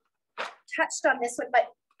of touched on this one, but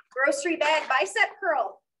grocery bag bicep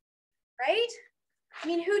curl, right? I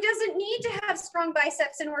mean, who doesn't need to have strong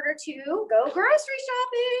biceps in order to go grocery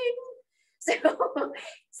shopping? So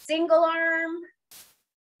single arm,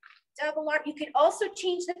 double arm. You can also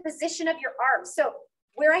change the position of your arms. So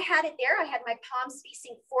where I had it there, I had my palms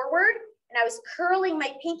facing forward and I was curling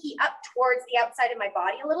my pinky up towards the outside of my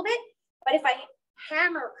body a little bit. But if I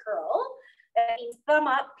hammer curl, that means thumb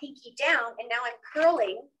up, pinky down, and now I'm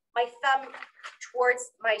curling my thumb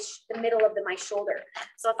towards the middle of my shoulder.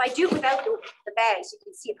 So if I do it without the bags, you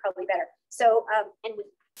can see it probably better. So, and with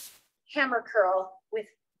hammer curl with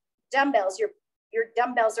dumbbells, your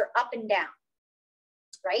dumbbells are up and down,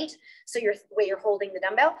 right? So the way you're holding the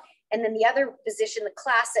dumbbell. And then the other position, the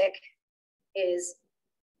classic, is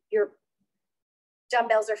your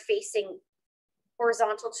dumbbells are facing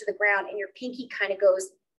horizontal to the ground and your pinky kind of goes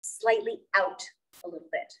slightly out a little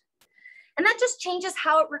bit. And that just changes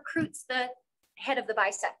how it recruits the head of the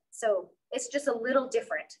bicep. So it's just a little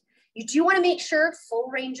different. You do want to make sure full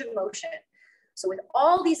range of motion. So with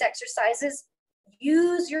all these exercises,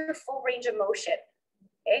 use your full range of motion,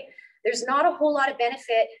 okay? There's not a whole lot of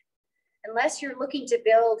benefit unless you're looking to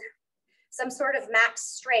build some sort of max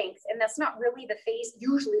strength, and that's not really the phase.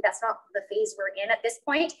 Usually that's not the phase we're in at this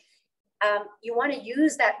point. You want to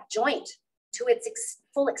use that joint to its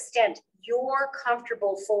full extent, your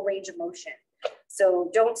comfortable full range of motion. So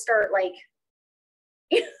don't start like,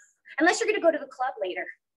 unless you're going to go to the club later.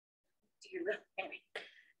 Anyway,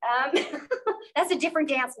 that's a different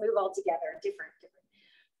dance move altogether. Different.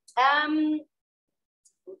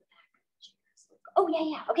 Oh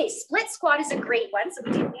yeah. Okay, split squat is a great one. So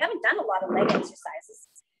we haven't done a lot of leg exercises.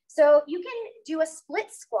 So you can do a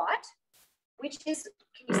split squat, which is,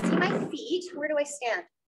 can you see my feet? Where do I stand?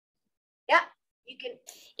 Yeah, you can.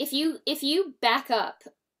 If you back up,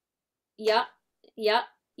 yeah.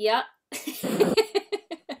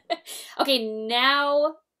 Okay,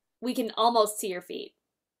 now we can almost see your feet.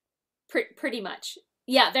 Pretty much.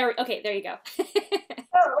 Yeah, there you go. So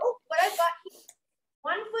what I've got here,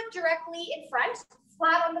 one foot directly in front,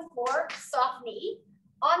 flat on the floor, soft knee,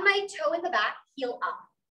 on my toe in the back, heel up,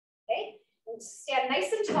 okay? And stand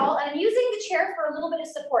nice and tall, and I'm using the chair for a little bit of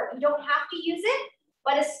support. You don't have to use it,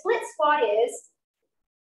 but a split squat is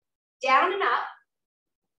down and up,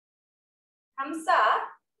 hamsa,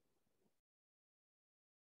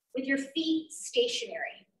 with your feet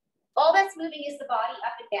stationary. All that's moving is the body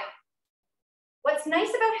up and down. What's nice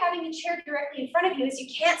about having the chair directly in front of you is you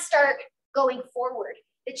can't start going forward.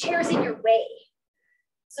 The chair's in your way.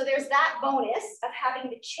 So there's that bonus of having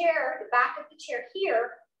the chair, the back of the chair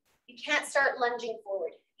here. You can't start lunging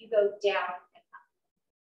forward. You go down and up.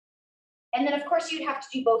 And then of course you'd have to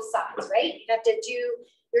do both sides, right? You'd have to do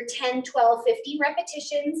your 10, 12, 15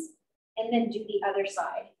 repetitions and then do the other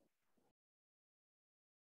side.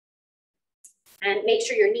 And make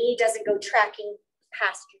sure your knee doesn't go tracking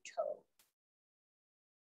past your toe.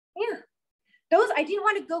 Yeah. Those, I didn't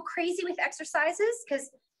want to go crazy with exercises because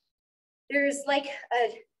there's like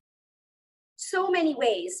so many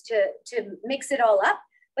ways to mix it all up.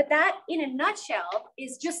 But that, in a nutshell,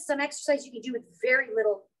 is just some exercise you can do with very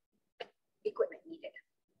little equipment needed.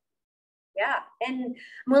 Yeah, and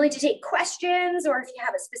I'm willing to take questions, or if you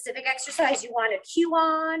have a specific exercise you want to cue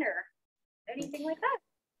on or anything like that.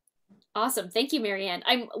 Awesome. Thank you, Marianne.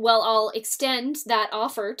 I'll extend that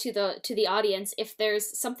offer to the audience. If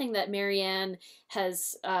there's something that Marianne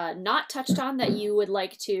has not touched on that you would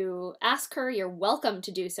like to ask her, you're welcome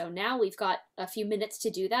to do so now. We've got a few minutes to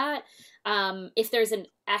do that. If there's an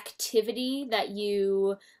activity that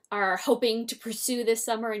you are hoping to pursue this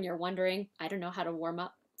summer and you're wondering, I don't know how to warm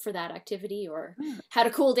up for that activity or how to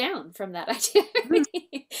cool down from that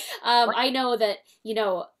activity. I know that,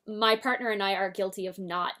 my partner and I are guilty of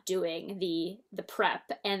not doing the prep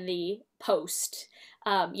and the post.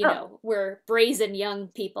 We're brazen young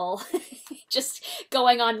people just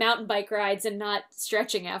going on mountain bike rides and not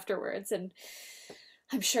stretching afterwards. And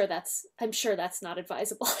I'm sure that's not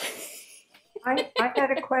advisable. I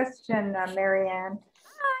had a question, Marianne.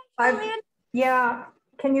 Hi, Marianne. Yeah,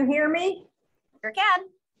 can you hear me? Sure can.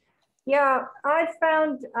 Yeah, I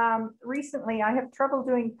found recently I have trouble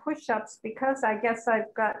doing push-ups because I guess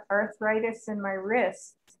I've got arthritis in my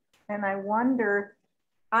wrists, and I wonder,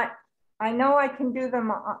 I know I can do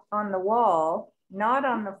them on the wall, not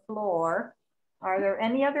on the floor. Are there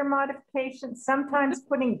any other modifications? Sometimes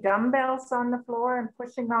putting dumbbells on the floor and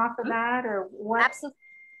pushing off of that, or what? Absolutely.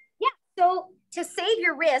 Yeah, so to save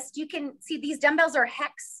your wrist, you can see these dumbbells are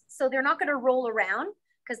hex, so they're not going to roll around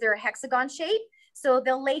because they're a hexagon shape. So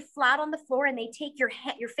they'll lay flat on the floor and they take your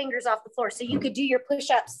fingers off the floor. So you could do your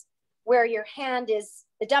push-ups where your hand is,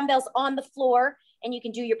 the dumbbell's on the floor, and you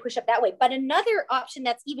can do your push-up that way. But another option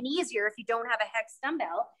that's even easier if you don't have a hex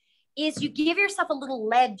dumbbell is you give yourself a little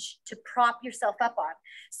ledge to prop yourself up on.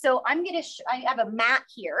 So I have a mat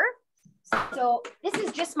here. So this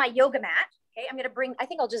is just my yoga mat. Okay, I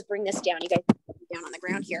think I'll just bring this down. You guys down on the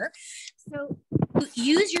ground here. So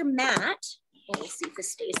you use your mat. Oh, we'll see if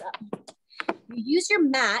this stays up. You use your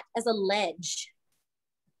mat as a ledge.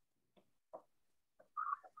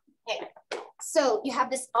 Okay. So you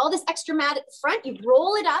have all this extra mat at the front. You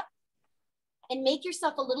roll it up and make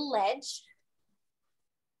yourself a little ledge.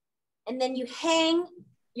 And then you hang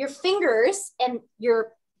your fingers and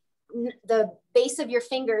the base of your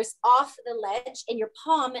fingers off the ledge, and your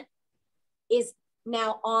palm is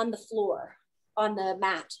now on the floor, on the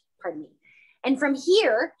mat, pardon me. And from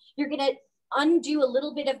here, you're gonna undo a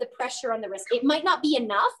little bit of the pressure on the wrist. It might not be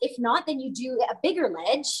enough. If not, then you do a bigger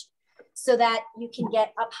ledge so that you can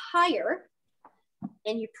get up higher,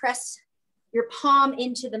 and you press your palm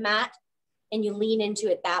into the mat and you lean into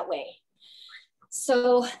it that way.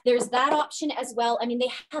 So there's that option as well. I mean,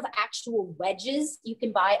 they have actual wedges. You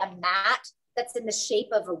can buy a mat that's in the shape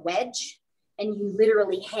of a wedge, and you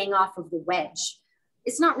literally hang off of the wedge.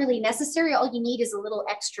 It's not really necessary. All you need is a little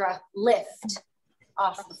extra lift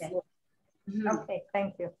off the floor. Okay,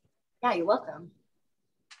 thank you. Yeah, you're welcome.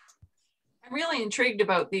 I'm really intrigued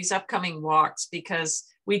about these upcoming walks because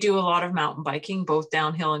we do a lot of mountain biking, both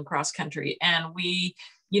downhill and cross country. And we,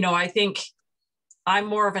 I think I'm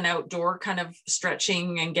more of an outdoor kind of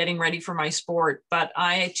stretching and getting ready for my sport, but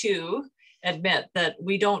I too admit that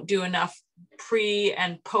we don't do enough pre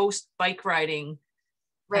and post bike riding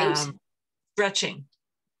stretching.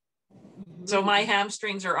 So my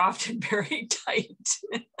hamstrings are often very tight.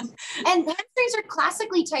 And hamstrings are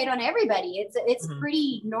classically tight on everybody. It's a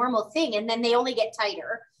pretty normal thing. And then they only get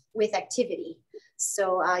tighter with activity.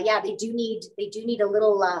 So yeah, they do need a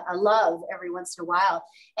little a love every once in a while.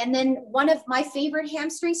 And then one of my favorite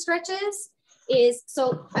hamstring stretches is,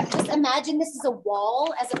 so just imagine this is a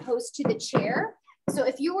wall as opposed to the chair. So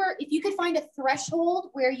if you could find a threshold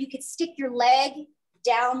where you could stick your leg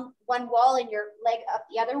down one wall and your leg up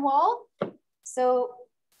the other wall. So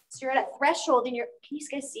you're at a threshold and can you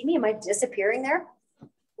guys see me? Am I disappearing there?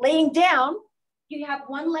 Laying down, you have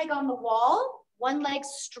one leg on the wall, one leg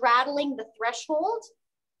straddling the threshold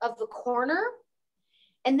of the corner,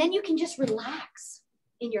 and then you can just relax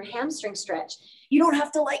in your hamstring stretch. You don't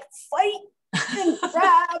have to like fight and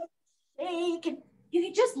grab, shake, and you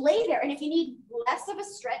can just lay there. And if you need less of a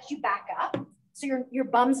stretch, you back up so your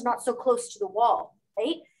bum's not so close to the wall,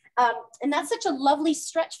 right? And that's such a lovely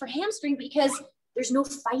stretch for hamstring because there's no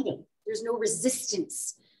fighting, there's no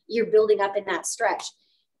resistance you're building up in that stretch,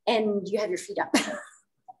 and you have your feet up.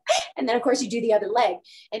 And then of course you do the other leg,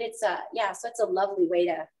 and it's so it's a lovely way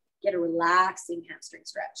to get a relaxing hamstring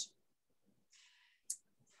stretch.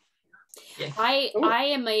 Yeah. I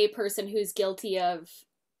am a person who's guilty of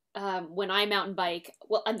when I mountain bike,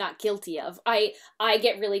 well, I'm not guilty of, I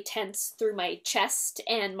get really tense through my chest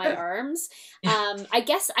and my arms. I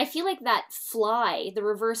guess I feel like that the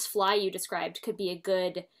reverse fly you described could be a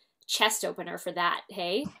good chest opener for that.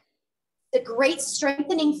 Hey, the great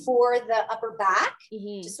strengthening for the upper back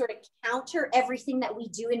to sort of counter everything that we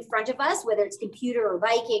do in front of us, whether it's computer or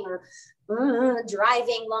biking or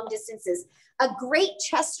driving long distances. A great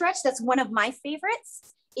chest stretch that's one of my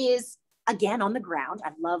favorites is, again, on the ground.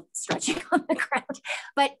 I love stretching on the ground.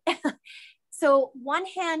 But so one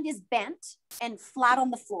hand is bent and flat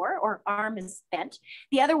on the floor, or arm is bent.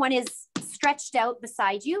 The other one is stretched out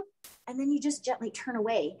beside you. And then you just gently turn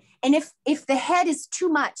away. And if the head is too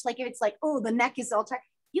much, like if it's like, oh, the neck is all tight,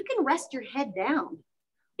 you can rest your head down.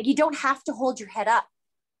 Like you don't have to hold your head up.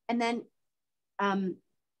 And then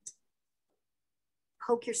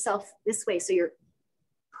poke yourself this way. So you're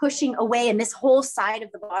pushing away, and this whole side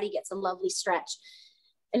of the body gets a lovely stretch.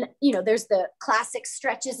 And there's the classic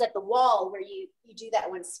stretches at the wall where you do that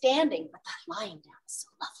when standing, but that lying down is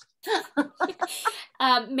so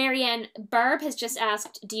lovely. Marianne, Barb has just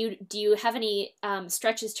asked, do you have any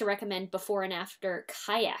stretches to recommend before and after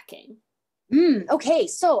kayaking? Okay,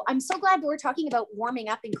 so I'm so glad that we're talking about warming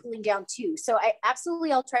up and cooling down too. So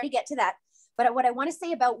I'll try to get to that. But what I want to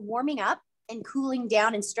say about warming up and cooling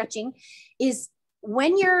down and stretching is,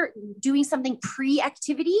 when you're doing something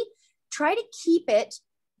pre-activity, try to keep it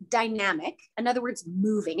dynamic. In other words,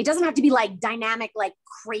 moving. It doesn't have to be like dynamic, like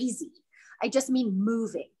crazy. I just mean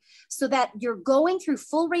moving, so that you're going through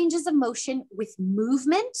full ranges of motion with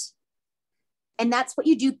movement. And that's what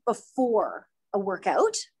you do before a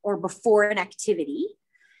workout or before an activity.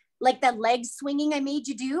 Like that leg swinging I made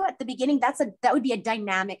you do at the beginning, that would be a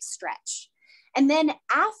dynamic stretch. And then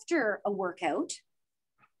after a workout,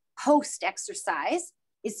 post exercise,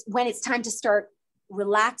 is when it's time to start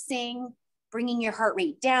relaxing, bringing your heart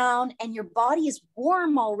rate down, and your body is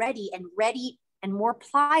warm already and ready and more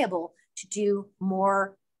pliable to do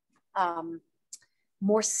more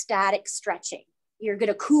static stretching. you're going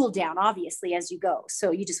to cool down obviously as you go.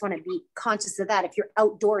 So you just want to be conscious of that. If you're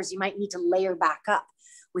outdoors, you might need to layer back up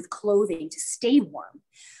with clothing to stay warm.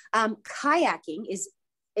 Kayaking is,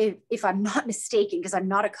 if I'm not mistaken, because I'm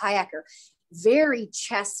not a kayaker, very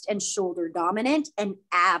chest and shoulder dominant and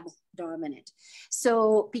ab dominant.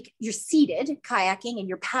 So you're seated kayaking and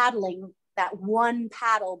you're paddling that one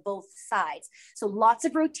paddle both sides. So lots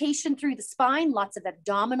of rotation through the spine, lots of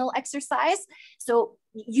abdominal exercise. So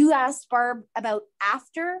you asked Barb about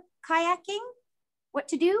after kayaking, what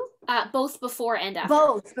to do? Both before and after.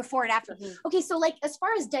 Both before and after. Mm-hmm. Okay, so like as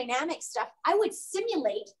far as dynamic stuff, I would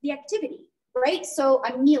simulate the activity, right? So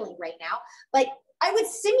I'm kneeling right now, but I would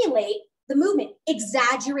simulate the movement,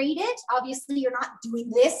 exaggerate it. Obviously, you're not doing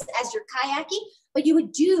this as you're kayaking, but you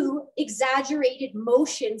would do exaggerated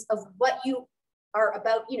motions of what you are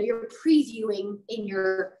about, you know, you're previewing in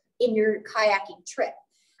your kayaking trip.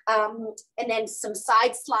 And then some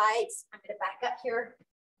side slides. I'm going to back up here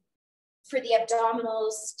for the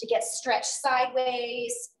abdominals to get stretched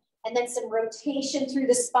sideways, and then some rotation through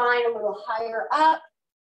the spine a little higher up,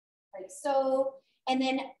 like so. And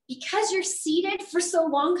then because you're seated for so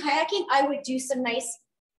long kayaking, I would do some nice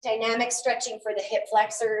dynamic stretching for the hip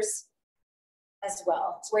flexors as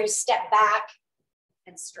well. It's where you step back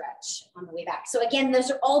and stretch on the way back. So again,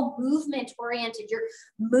 those are all movement oriented. You're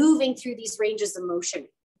moving through these ranges of motion.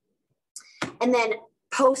 And then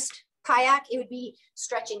post kayak, it would be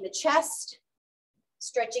stretching the chest,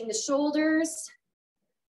 stretching the shoulders,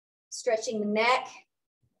 stretching the neck,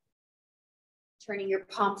 turning your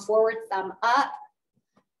palm forward, thumb up.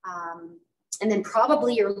 And then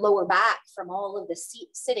probably your lower back from all of the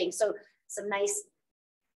sitting. So some nice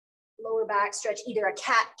lower back stretch, either a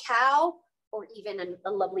cat-cow or even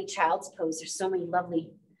a lovely child's pose. There's so many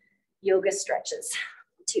lovely yoga stretches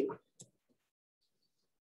too.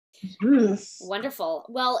 Wonderful.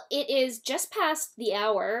 Well, it is just past the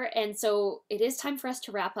hour, and so it is time for us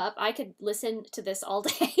to wrap up. I could listen to this all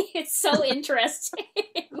day. It's so interesting.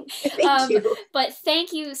 Thank you. But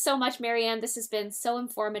thank you so much, Marianne. This has been so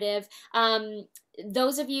informative.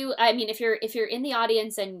 Those of you, I mean, if you're in the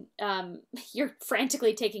audience and you're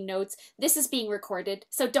frantically taking notes, this is being recorded,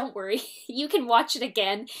 so don't worry. You can watch it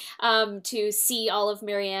again to see all of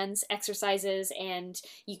Marianne's exercises, and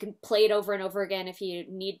you can play it over and over again if you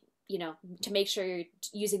need, you know, to make sure you're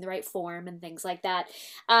using the right form and things like that.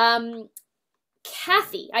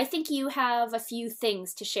 Kathy, I think you have a few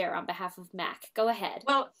things to share on behalf of MAC. Go ahead.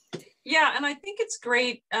 Well, yeah, and I think it's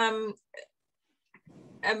great.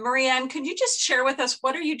 Marianne, could you just share with us,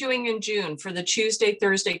 what are you doing in June for the Tuesday,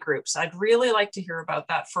 Thursday groups? I'd really like to hear about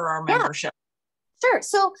that for our membership. Sure.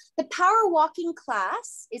 So the power walking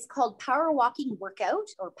class is called Power Walking Workout,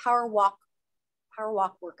 or Power Walk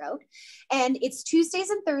Workout. And it's Tuesdays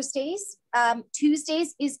and Thursdays.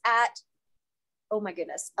 Tuesdays is at, oh my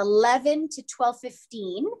goodness, 11 to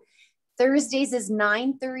 12:15. Thursdays is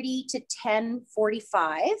 9:30 to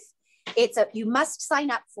 10:45. You must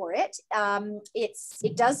sign up for it.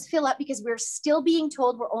 It does fill up because we're still being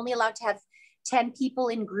told we're only allowed to have 10 people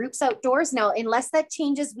in groups outdoors. Now, unless that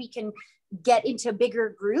changes, we can get into bigger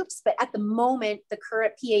groups. But at the moment, the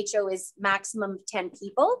current PHO is maximum 10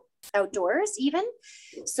 people outdoors even.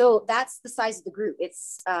 So that's the size of the group.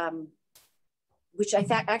 It's, which I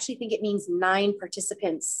actually think it means 9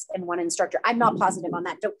 participants and 1 instructor. I'm not positive on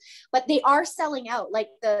that, but they are selling out. Like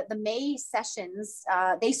the May sessions,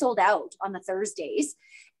 they sold out on the Thursdays.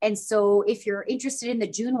 And so if you're interested in the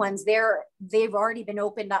June ones, they've already been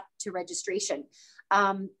opened up to registration.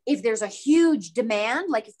 If there's a huge demand,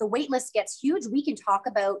 like if the wait list gets huge, we can talk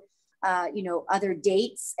about, other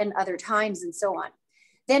dates and other times and so on.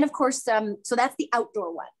 Then of course, so that's the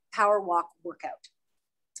outdoor one, Power Walk Workout.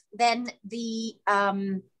 Then the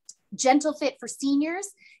Gentle Fit for Seniors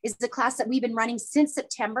is the class that we've been running since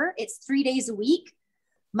September. It's 3 days a week,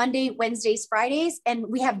 Monday, Wednesdays, Fridays. And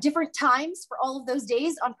we have different times for all of those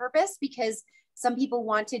days on purpose because some people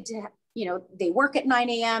wanted to, they work at 9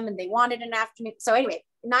 a.m. and they wanted an afternoon. So anyway,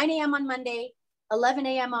 9 a.m. on Monday, 11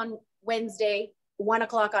 a.m. on Wednesday, 1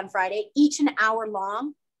 o'clock on Friday, each an hour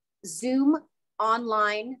long Zoom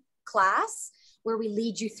online class where we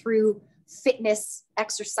lead you through fitness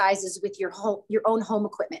exercises with your own home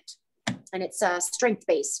equipment. And it's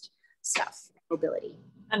strength-based stuff, mobility.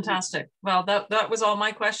 Fantastic. Well, that was all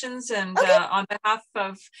my questions. And okay. On behalf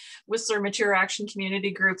of Whistler Mature Action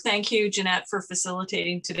Community Group, thank you, Jeanette, for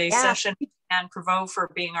facilitating today's session, and Prevost for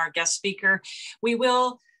being our guest speaker. We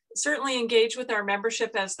will certainly engage with our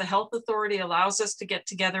membership as the health authority allows us to get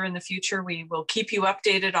together in the future. We will keep you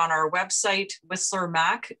updated on our website,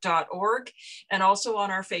 whistlermac.org, and also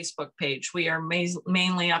on our Facebook page. We are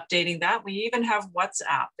mainly updating that. We even have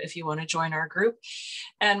WhatsApp if you want to join our group.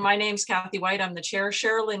 And my name's Kathy White. I'm the chair.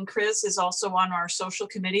 Sherilyn Kriz is also on our social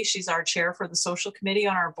committee. She's our chair for the social committee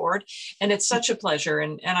on our board. And it's such a pleasure.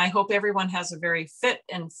 And I hope everyone has a very fit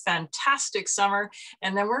and fantastic summer.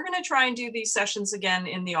 And then we're going to try and do these sessions again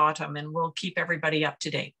in the autumn, and we'll keep everybody up to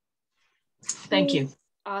date. Thank you.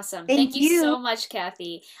 Awesome. Thank Thank you you so much,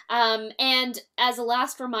 Kathy. And as a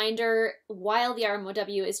last reminder, while the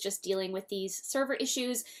RMOW is just dealing with these server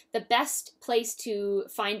issues, the best place to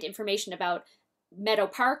find information about Meadow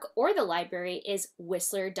Park or the library is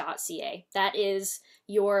whistler.ca. That is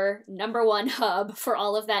your #1 hub for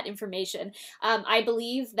all of that information. I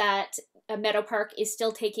believe that Meadow Park is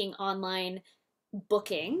still taking online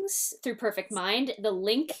bookings through Perfect Mind. The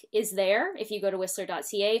link is there if you go to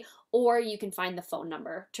whistler.ca, or you can find the phone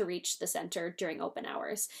number to reach the center during open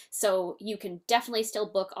hours. So you can definitely still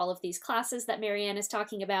book all of these classes that Marianne is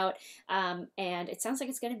talking about. And it sounds like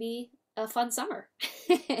it's going to be a fun summer.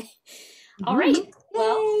 All right.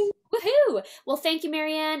 Well, woohoo! Well, thank you,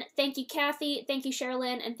 Marianne. Thank you, Kathy. Thank you,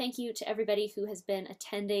 Sherilyn. And thank you to everybody who has been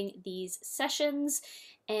attending these sessions.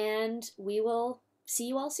 And we will see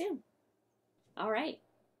you all soon. All right.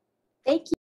 Thank you.